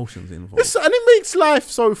and emotions involved. And it makes life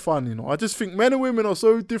so fun, you know. I just think men and women are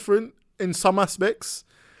so different in some aspects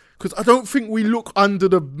because I don't think we look under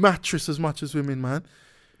the mattress as much as women, man.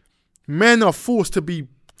 Men are forced to be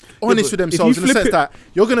honest with themselves in the sense that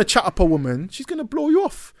you're going to chat up a woman, she's going to blow you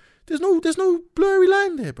off. There's no blurry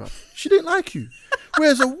line there, bro. She didn't like you.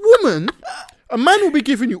 Whereas a woman, a man will be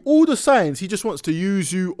giving you all the signs. He just wants to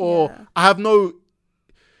use you or I have no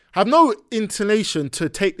inclination to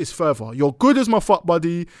take this further. You're good as my fuck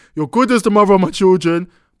buddy. You're good as the mother of my children.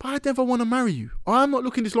 But I never want to marry you. Or I'm not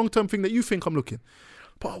looking this long-term thing that you think I'm looking.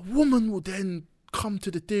 But a woman will then come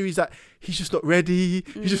to the theories that he's just not ready.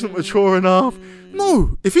 He's just not mature enough.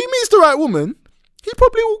 No. If he meets the right woman, he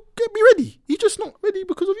probably will get me ready. He's just not ready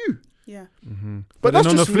because of you. Yeah. Mm-hmm. But then that's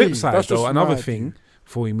on the just flip me. side, That's though, just another my thing,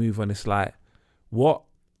 before we move on, it's like, what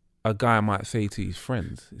a guy might say to his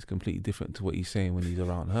friends is completely different to what he's saying when he's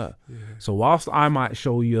around her. Yeah. So whilst I might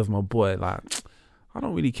show you as my boy, like, I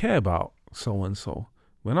don't really care about so-and-so,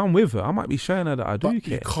 when I'm with her, I might be showing her that I do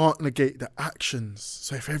care. You can't negate the actions.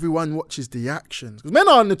 So if everyone watches the actions, because men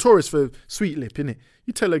are notorious for sweet lip, innit?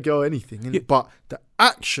 You tell a girl anything, innit? Yeah. But the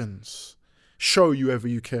actions show you whether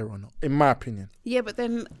you care or not, in my opinion. Yeah, but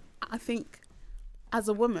then I think as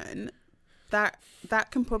a woman, that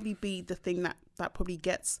can probably be the thing that probably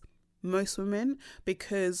gets most women,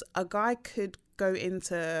 because a guy could go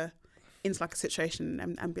into like a situation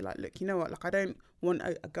and be like, look, you know what, like I don't want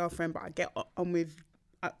a girlfriend, but I get on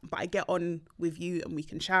with you and we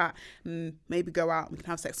can chat and maybe go out and we can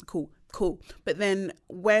have sex. Cool. But then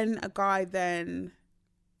when a guy then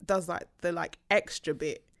does like the like extra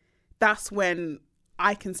bit, that's when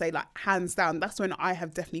I can say, like, hands down, that's when I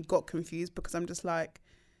have definitely got confused, because I'm just like,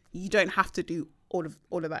 you don't have to do all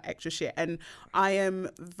of that extra shit. And I am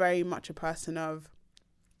very much a person of,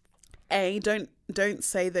 don't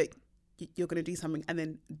say that you're going to do something and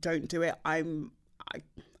then don't do it. I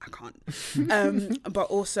can't. But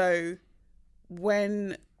also,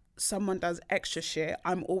 when someone does extra shit,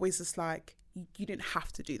 I'm always just like, you didn't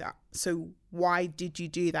have to do that. So why did you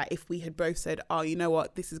do that if we had both said, oh, you know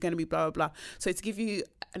what, this is going to be blah, blah, blah. So to give you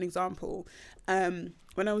an example,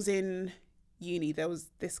 when I was in uni, there was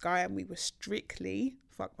this guy and we were strictly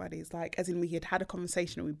fuck buddies. Like, as in, we had a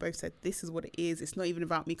conversation and we both said, this is what it is. It's not even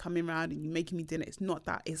about me coming around and you making me dinner. It's not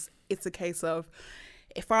that. It's a case of,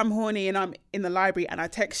 if I'm horny and I'm in the library and I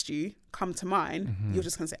text you, come to mine, you're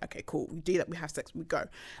just going to say, okay, cool, we do that, we have sex, we go.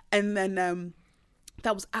 And then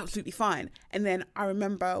that was absolutely fine. And then I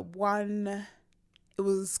remember it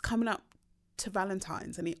was coming up to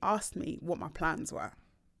Valentine's and he asked me what my plans were.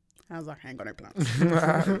 And I was like, I ain't got no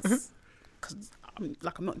plans. Because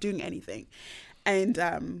I'm not doing anything.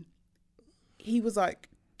 And he was like,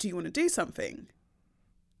 do you want to do something?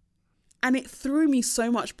 And it threw me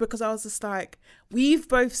so much, because I was just like, we've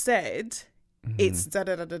both said it's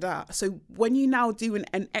da-da-da-da-da. So when you now do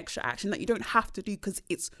an extra action that you don't have to do because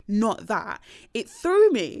it's not that, it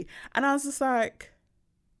threw me. And I was just like,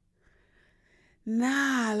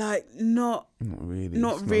 nah, like, not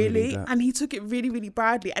really. And he took it really, really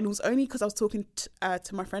badly. And it was only because I was talking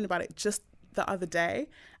to my friend about it just the other day.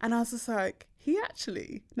 And I was just like, he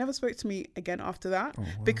actually never spoke to me again after that. Oh, wow.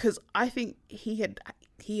 Because I think he had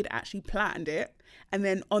actually planned it, and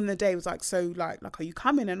then on the day was like, so like are you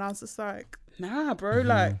coming? And I was just like, nah, bro.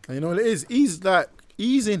 Like, and you know what it is?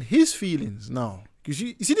 He's in his feelings now, because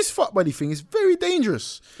you see this fuck buddy thing is very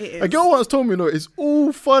dangerous. It is. A girl once told me, no, it's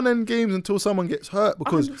all fun and games until someone gets hurt,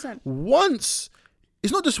 because 100%. Once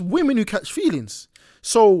it's not just women who catch feelings.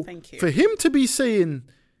 So for him to be saying,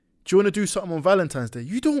 do you want to do something on Valentine's Day?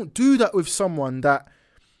 You don't do that with someone that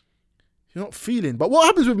you're not feeling. But what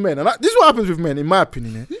happens with men, and this is what happens with men, in my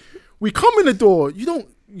opinion, we come in the door, you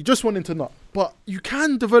just wanting to nut, but you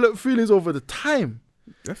can develop feelings over the time.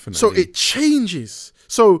 Definitely. So it changes.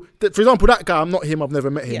 So, for example, that guy, I'm not him, I've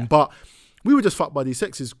never met him, but we were just fuck buddies.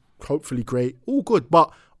 Sex is hopefully great, all good.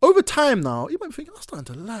 But over time now, you might think, I'm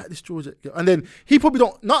starting to like this Georgia. And then he probably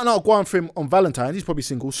nothing will go on for him on Valentine's. He's probably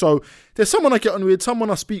single. So there's someone I get on with, someone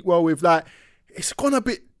I speak well with. Like, it's gone a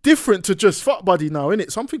bit different to just fuck buddy now,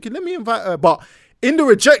 innit? So I'm thinking, let me invite her. But in the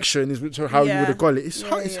rejection is how you would have got it. It's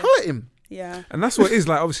hurt him. Yeah. And that's what it is.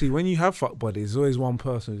 Like, obviously, when you have fuck buddies, there's always one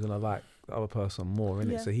person who's going to like the other person more,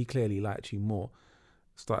 innit? So he clearly liked you more.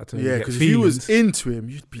 Started to get because if feelings. you was into him,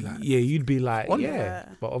 you'd be like... Yeah, you'd be like,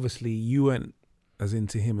 But obviously, you weren't as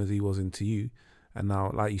into him as he was into you. And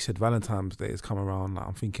now, like you said, Valentine's Day has come around. Like,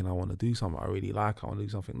 I'm thinking I want to do something I really like. I want to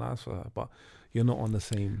do something nice for her. But you're not on the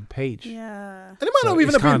same page. Yeah. And it might So not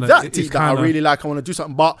even it's have been kinda- that it's deep that I kinda- really like. I want to do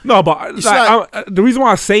something, but No, but It's the reason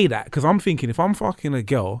why I say that, because I'm thinking if I'm fucking a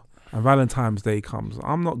girl and Valentine's Day comes,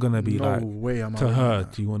 I'm not gonna be no like way am I to doing her,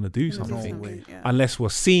 that. do you want to do Do something? way. Yeah. Unless we're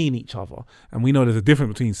seeing each other, and we know there's a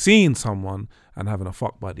difference between seeing someone and having a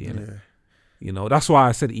fuck buddy in it. Yeah. You know, that's why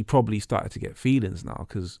I said he probably started to get feelings now,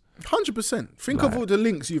 because 100%. Think of Like- all the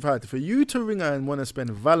links you've had for you to ring her and want to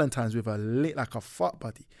spend Valentine's with her like a fuck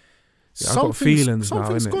buddy. Yeah, I've got feelings now,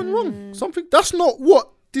 Something's innit? gone wrong. Something that's not what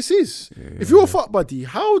this is. If you're a fuck buddy,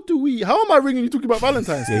 how am I ringing you talking about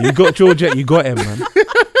Valentine's? yeah, you got Georgette, you got him, man.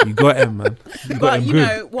 You got him, man. You got But him you good.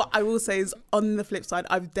 know what I will say is, on the flip side,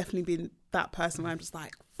 I've definitely been that person where I'm just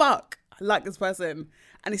like, fuck, I like this person,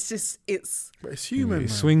 and it's But it's human, it man.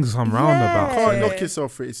 swings some roundabouts. Can't Yeah. knock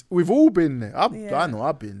yourself for it. We've all been there. Yeah. I know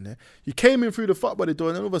I've been there. You came in through the fuck buddy door,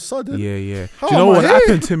 and then all of a sudden, Yeah, yeah. How Do you know am I what here?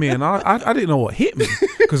 happened to me? And I didn't know what hit me,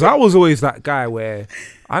 because I was always that guy where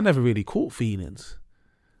I never really caught feelings,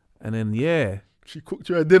 and then she cooked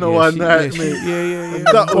you a dinner yeah, one she- night, yeah, mate.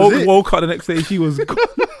 yeah. That was it. Woke up the next day, she was gone.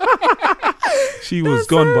 She was That's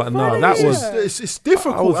gone, so but no, funny. that Yeah. was It's I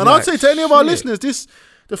difficult, was and I'd like, say to any of our shit. listeners,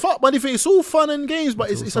 the fuck buddy thing, it's all fun and games, but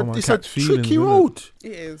it's Until a someone catch feelings, tricky innit? road.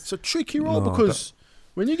 it is. It's a tricky road No, because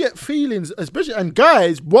when you get feelings, especially, and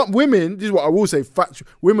guys, women, this is what I will say, factual,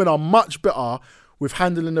 women are much better with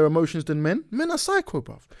handling their emotions than men. Men are psycho,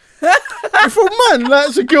 bruv. If a man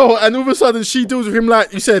likes a girl and all of a sudden she deals with him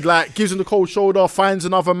like you said, like gives him the cold shoulder, finds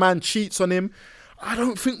another man, cheats on him, I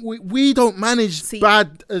don't think we don't manage See,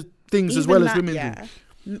 bad things as well as women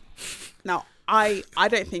do. do. Now, I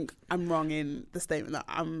don't think I'm wrong in the statement that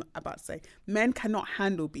I'm about to say. Men cannot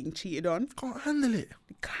handle being cheated on. Can't handle it.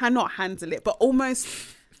 Cannot handle it, but almost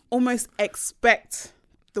expect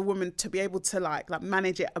the woman to be able to like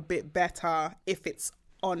manage it a bit better if it's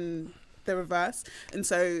on the reverse. And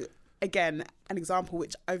so again, an example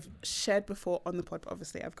which I've shared before on the pod, but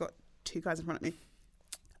obviously I've got two guys in front of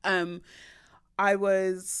me. I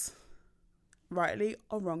was, rightly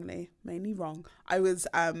or wrongly, mainly wrong, I was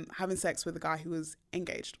having sex with a guy who was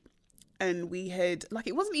engaged, and we had, like,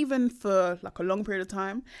 it wasn't even for like a long period of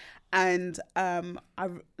time, and I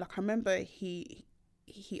remember he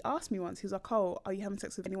asked me once, he was like, oh, are you having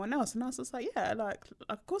sex with anyone else? And I was just like, yeah, like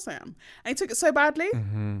of course I am. And he took it so badly,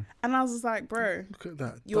 and I was just like, bro, Look at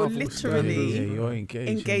that. you're double literally standards, yeah, bro. you're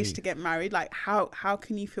engaged to get married. Like, how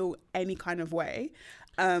can you feel any kind of way?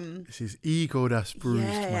 It's his ego that's bruised,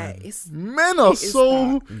 man. It's Men are it is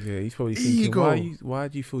so Yeah, he's probably thinking, Ego. why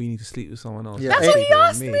do you feel you need to sleep with someone else? Yeah, that's what he Than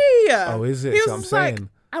asked me. Oh, is it? He was So I'm just like, saying.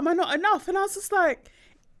 am I not enough? And I was just like,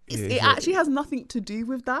 Yeah, it yeah. actually has nothing to do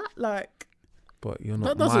with that. Like, But you're not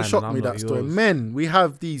that doesn't mine shock and I'm me. not That story. yours. Men, we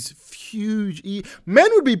have these huge. Men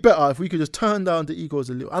would be better if we could just turn down the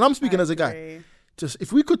egos a little. And I'm speaking I as a guy. agree. Just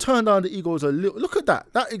if we could turn down the egos a little. Look at that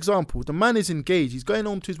example. The man is engaged. He's going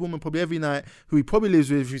home to his woman probably every night, who he probably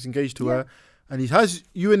lives with if he's engaged to her, and he has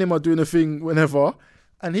you and him are doing a thing whenever,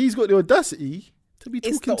 and he's got the audacity to be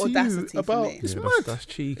It's talking the to you audacity for about. me. It's Yeah, mad. that's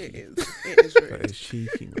cheeky. It is. It is That rude. is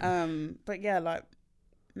cheeky, man. But yeah, like,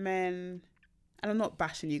 men, and I'm not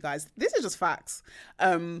bashing you guys. This is just facts.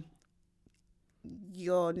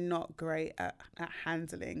 You're not great at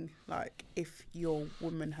handling, like, if your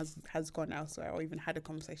woman has gone elsewhere or even had a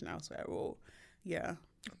conversation elsewhere, or yeah.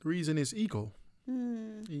 The reason is ego.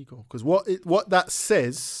 Ego. Because what that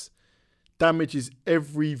says damages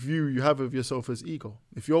every view you have of yourself as ego.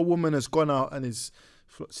 If your woman has gone out and is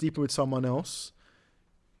sleeping with someone else,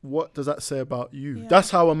 what does that say about you? Yeah. That's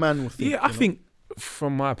how a man will think. Yeah, I you know? think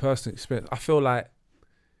from my personal experience, I feel like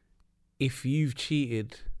if you've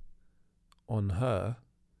cheated on her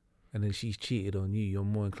and then she's cheated on you, you're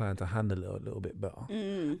more inclined to handle it a little bit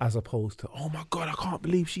better, as opposed to, oh my God, I can't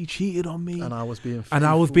believe she cheated on me. And I was being faithful. And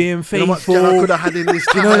I was being You know what faithful. girl I could have had in this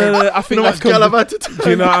time? No, I think You know that's what girl I've had to do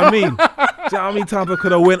you know what I mean? Do you know how many times I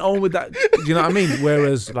could have went on with that? Do you know what I mean?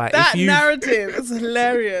 Whereas, like, That if you, narrative is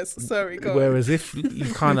hilarious. Sorry, go on. whereas if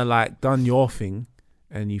you've kind of like done your thing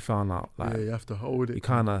and you found out, like, Yeah, you have to hold you it.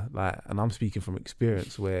 kind of like, and I'm speaking from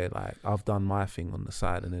experience where like I've done my thing on the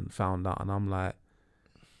side and then found out, and I'm like,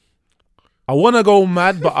 I want to go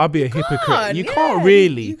mad, but I'll be a hypocrite. You can't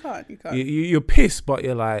really. You can't. You're pissed, but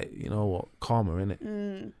you're like, you know what, karma,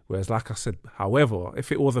 innit? Whereas, like I said, however,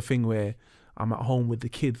 if it was a thing where I'm at home with the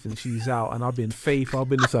kids and she's out and I've been faithful, I've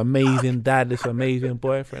been this amazing dad, this amazing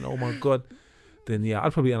boyfriend, oh my God, then yeah,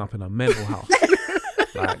 I'd probably end up in a mental house.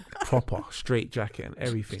 Like proper straight jacket and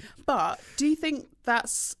everything. But do you think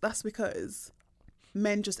that's because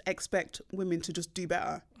men just expect women to just do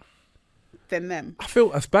better than them? I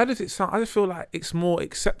feel, as bad as it sounds, I just feel like it's more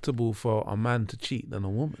acceptable for a man to cheat than a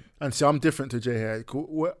woman. And see, I'm different to Jay here.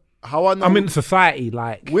 how I know I'm in society,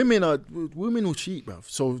 like women will cheat, bruv.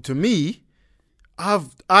 So to me,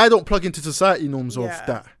 I don't plug into society norms of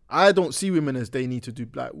that. I don't see women as they need to do,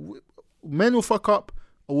 like, men will fuck up,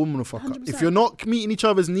 a woman will fuck 100%. Up. If you're not meeting each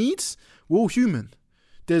other's needs, we're all human.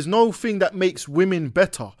 There's no thing that makes women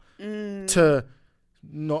better to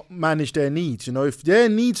not manage their needs. You know, if their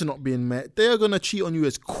needs are not being met, they're gonna cheat on you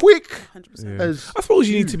as quick 100%. as. I suppose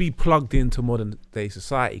you need to be plugged into modern day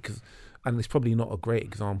society, and it's probably not a great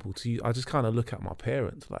example to you. I just kind of look at my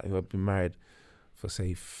parents, like, who have been married for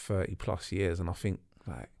say 30 plus years, and I think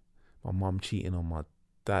like my mum cheating on my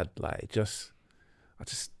dad, like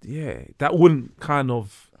that wouldn't kind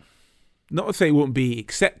of, not to say it wouldn't be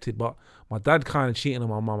accepted, but my dad kind of cheating on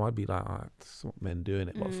my mum, I'd be like, that's not men doing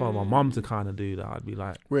it. But for my mum to kind of do that, I'd be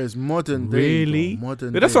like, whereas modern day, really? But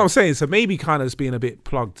that's what I'm saying. So maybe kind of just being a bit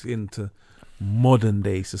plugged into modern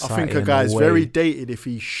day society. I think a guy's very dated if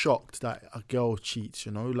he's shocked that a girl cheats,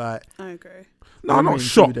 you know, like. I agree. No, I'm not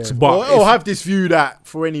shocked, but or have this view that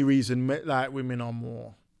for any reason, like, women are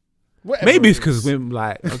more. Maybe it's because women,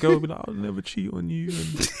 like, a girl will be like, I'll never cheat on you,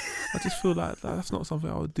 and I just feel like that's not something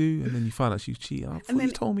I would do, and then you find out she's cheating. I thought you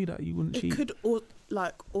told me that you wouldn't cheat. It could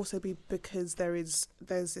also be because there's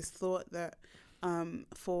this thought that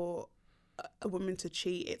for a woman to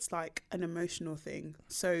cheat, it's like an emotional thing.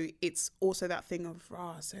 So it's also that thing of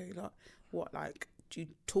so like what, like, do you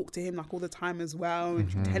talk to him like all the time as well,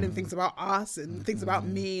 and you tell him things about us and things about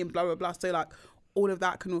me and blah blah blah. So like all of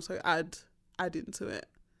that can also add into it.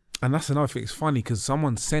 And that's another thing. It's funny because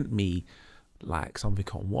someone sent me like something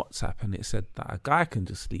on WhatsApp, and it said that a guy can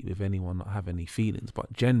just sleep with anyone, not have any feelings.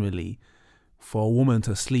 But generally, for a woman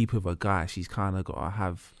to sleep with a guy, she's kind of got to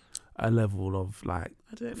have a level of like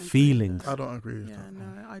feelings. I don't agree with that. Yeah,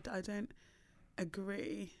 no, I don't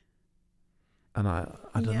agree. And I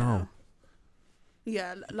don't know.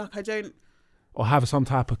 Yeah, like I don't. Or have some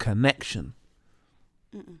type of connection.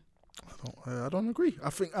 I don't agree.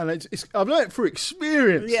 I think, and I've learned through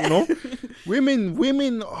experience, you know.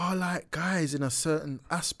 Women are like guys in a certain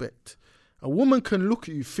aspect. A woman can look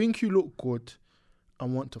at you, think you look good,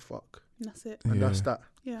 and want to fuck. That's it. And that's that.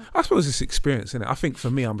 Yeah. I suppose it's experience, innit? I think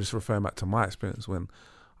for me, I'm just referring back to my experience when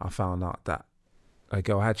I found out that a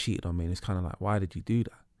girl had cheated on me, and it's kind of like, why did you do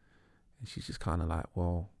that? And she's just kind of like,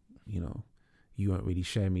 well, you know, you weren't really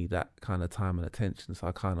showing me that kind of time and attention, so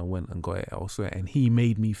I kind of went and got it elsewhere, and he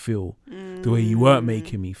made me feel the way you weren't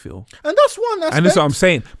making me feel. And that's one aspect. And that's what I'm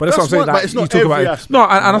saying. But that's what I'm saying. Like, but it's not you talk every about aspect. No,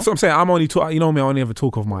 and that's what I'm saying. I'm only talk. You know me. I only ever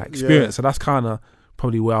talk of my experience. So that's kind of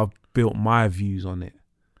probably where I've built my views on it.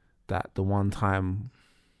 That the one time,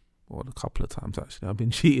 or a couple of times actually, I've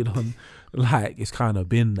been cheated on. Like, it's kind of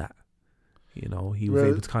been that. You know, he was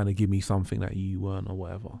able to kind of give me something that you weren't, or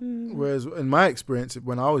whatever. Whereas in my experience,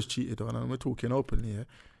 when I was cheated on, and we're talking openly here,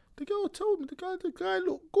 the girl told me the guy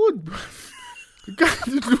looked good, bro. The guy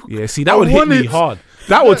did look. Yeah, see, that would hit me hard.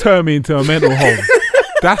 That would turn me into a mental home.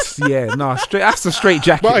 That's straight. That's the straight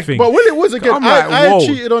jacket thing. But when it was again, I whoa.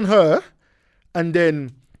 cheated on her, and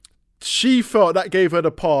then she felt that gave her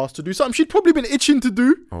the pass to do something she'd probably been itching to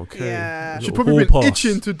do. Okay. Yeah. She'd probably been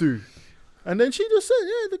itching to do. And then she just said,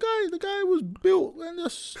 "Yeah, the guy was built and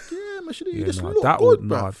just he just looked good,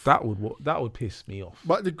 bro." That would piss me off.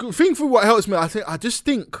 But the good thing for what helps me, I just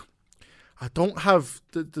think I don't have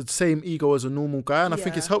the same ego as a normal guy, and I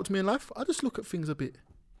think it's helped me in life. I just look at things a bit.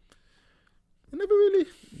 I never really.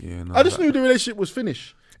 Yeah, no, I just knew the relationship was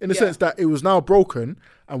finished in the sense that it was now broken,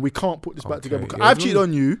 and we can't put this back together. Because I've cheated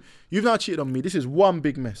on you, you've now cheated on me. This is one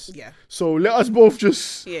big mess. Yeah. So let us both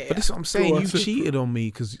just. Yeah. But this is what I'm saying. You cheated on me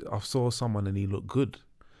because I saw someone and he looked good.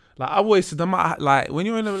 Like, I always said, no matter, like, when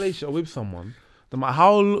you're in a relationship with someone, no matter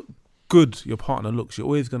how good your partner looks, you're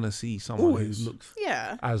always gonna see someone who looks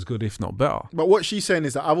as good, if not better. But what she's saying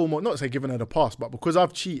is that I've almost not say given her the pass, but because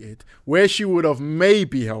I've cheated, where she would have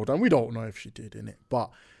maybe held, and we don't know if she did in it, but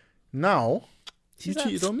now she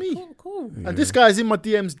cheated on me. Cool. And this guy's in my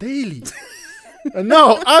DMs daily. And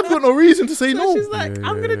now I've got no reason to say no. She's like,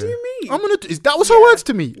 I'm gonna do me. That was her words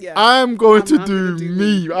to me. Yeah. I'm going to do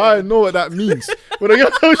me. Yeah. I know what that means. When I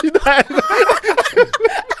get told you that,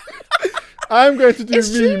 I'm going to do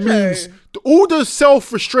me means all the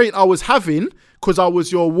self-restraint I was having because I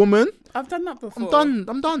was your woman. I've done that before.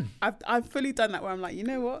 I'm done. I've fully done that where I'm like, you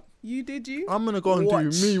know what? You did you. I'm gonna go and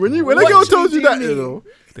do me. When a girl tells you that, you know,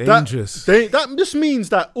 dangerous. That just means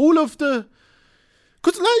that all of the.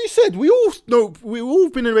 Because like you said, we all know, we've all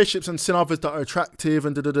been in relationships and seen others that are attractive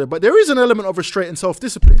and but there is an element of restraint and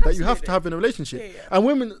self-discipline that you have to have in a relationship. Yeah. And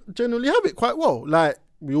women generally have it quite well. Like,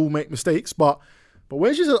 we all make mistakes, but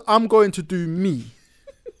when she says, I'm going to do me,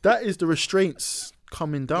 that is the restraints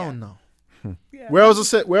coming down now. Yeah. Where I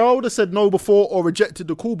would have said no before or rejected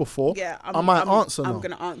the call before. Yeah, I might answer now. I'm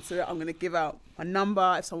gonna answer it. I'm gonna give out my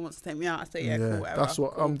number. If someone wants to take me out, I say cool, whatever. That's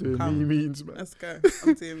what cool, I'm doing. come. Me means, man. Let's go.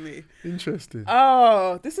 I'm doing me. Interesting.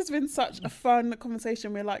 Oh, this has been such a fun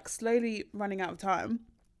conversation. We're like slowly running out of time.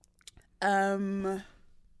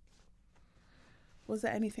 Was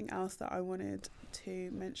there anything else that I wanted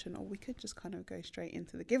to mention, or we could just kind of go straight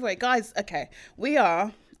into the giveaway, guys? Okay,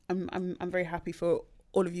 I'm very happy for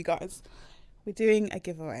all of you guys. We're doing a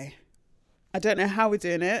giveaway. I don't know how we're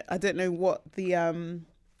doing it. I don't know what the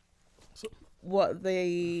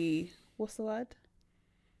what's the word?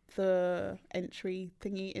 The entry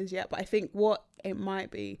thingy is yet, but I think what it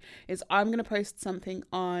might be is I'm going to post something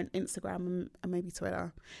on Instagram and maybe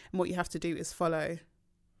Twitter, and what you have to do is follow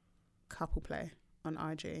Couple Play on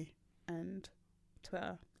IG and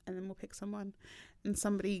Twitter, and then we'll pick someone, and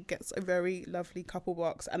somebody gets a very lovely couple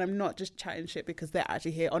box. And I'm not just chatting shit because they're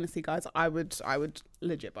actually here. Honestly, guys, I would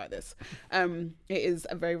legit buy this. It is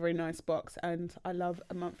a very, very nice box, and I love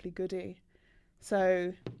a monthly goodie.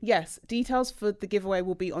 So yes, details for the giveaway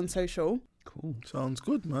will be on social. Cool. Sounds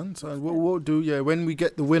good, man. So what we'll do, when we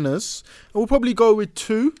get the winners, we'll probably go with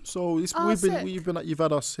 2. So you've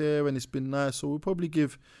had us here, and it's been nice. So we'll probably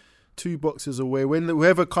give 2 boxes away. When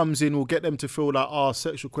whoever comes in, we'll get them to fill out our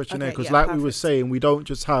sexual questionnaire, because we were saying, we don't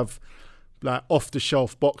just have like off the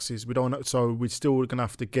shelf boxes. We don't. So we're still gonna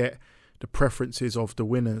have to get the preferences of the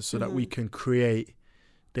winners so that we can create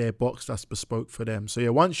their box that's bespoke for them. So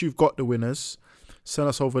once you've got the winners, send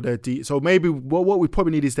us over their details. So maybe what we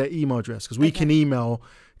probably need is their email address, because we can email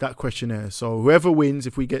that questionnaire. So whoever wins,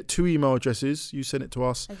 if we get 2 email addresses, you send it to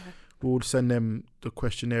us. We'll send them the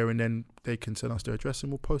questionnaire, and then they can send us their address,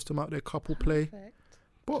 and we'll post them out their Couple Play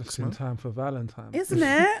box. Just in time for Valentine's, isn't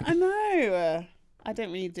it? I know. I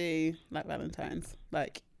don't really do like Valentine's.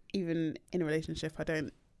 Like, even in a relationship, I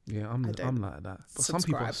don't. Yeah, I'm like that. But some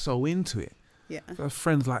people are subscribe. so into it. Yeah. Their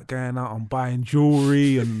friends like going out and buying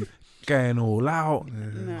jewelry and going all out,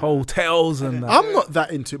 No. hotels and that. I'm not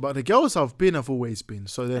that into it, but the girls I've always been.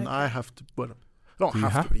 So then I have to. Well, I don't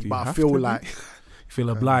have to be, but I feel like. Feel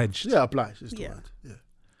obliged. Yeah, obliged is the word. Yeah.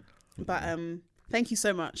 But thank you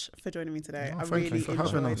so much for joining me today. I thank really you for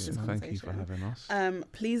enjoyed having us. this Thank you for conversation. having us.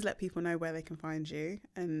 Please let people know where they can find you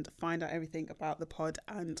and find out everything about the pod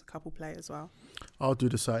and Couple Play as well. I'll do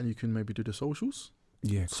the site, and you can maybe do the socials.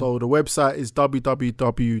 Yeah. Cool. So the website is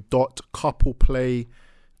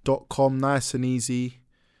www.coupleplay.com. Nice and easy.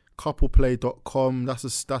 Coupleplay.com.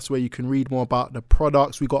 That's where you can read more about the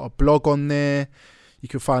products. We got a blog on there. You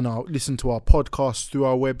can listen to our podcast through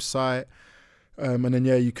our website, and then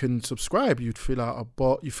you can subscribe. You'd fill out a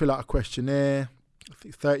questionnaire. I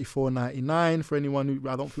think $34.99 for anyone who,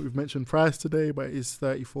 I don't think we've mentioned price today, but it is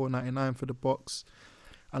 $34.99 for the box.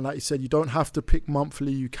 And like you said, you don't have to pick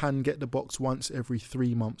monthly. You can get the box once every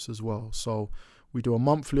 3 months as well. So we do a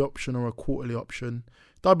monthly option or a quarterly option.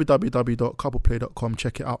 www.coupleplay.com.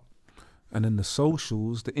 Check it out. And then the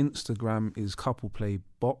socials, the Instagram is Couple Play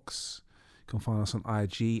Box. You can find us on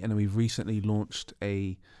IG, and then we've recently launched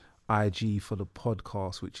a IG for the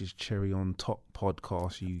podcast, which is Cherry on Top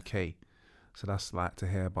Podcast UK. So that's like to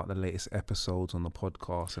hear about the latest episodes on the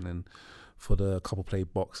podcast, and then for the Couple Play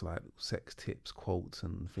Box, like sex tips, quotes,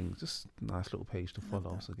 and things. Just a nice little page to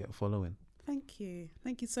follow. So get a following. Thank you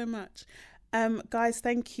so much. Guys,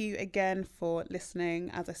 thank you again for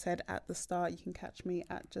listening. As I said at the start, you can catch me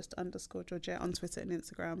at @just_Georgette on Twitter and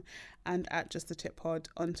Instagram, and at Just the Tip Pod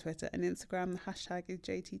on Twitter and Instagram. The hashtag is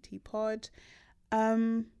JTTPod.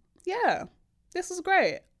 This was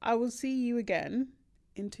great. I will see you again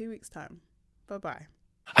in 2 weeks' time. Bye-bye.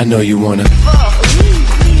 I know you wanna.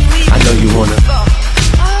 I know you wanna.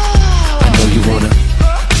 I know you wanna.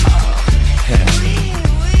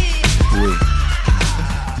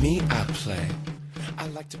 Me, I play. I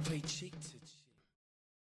like to play cheek to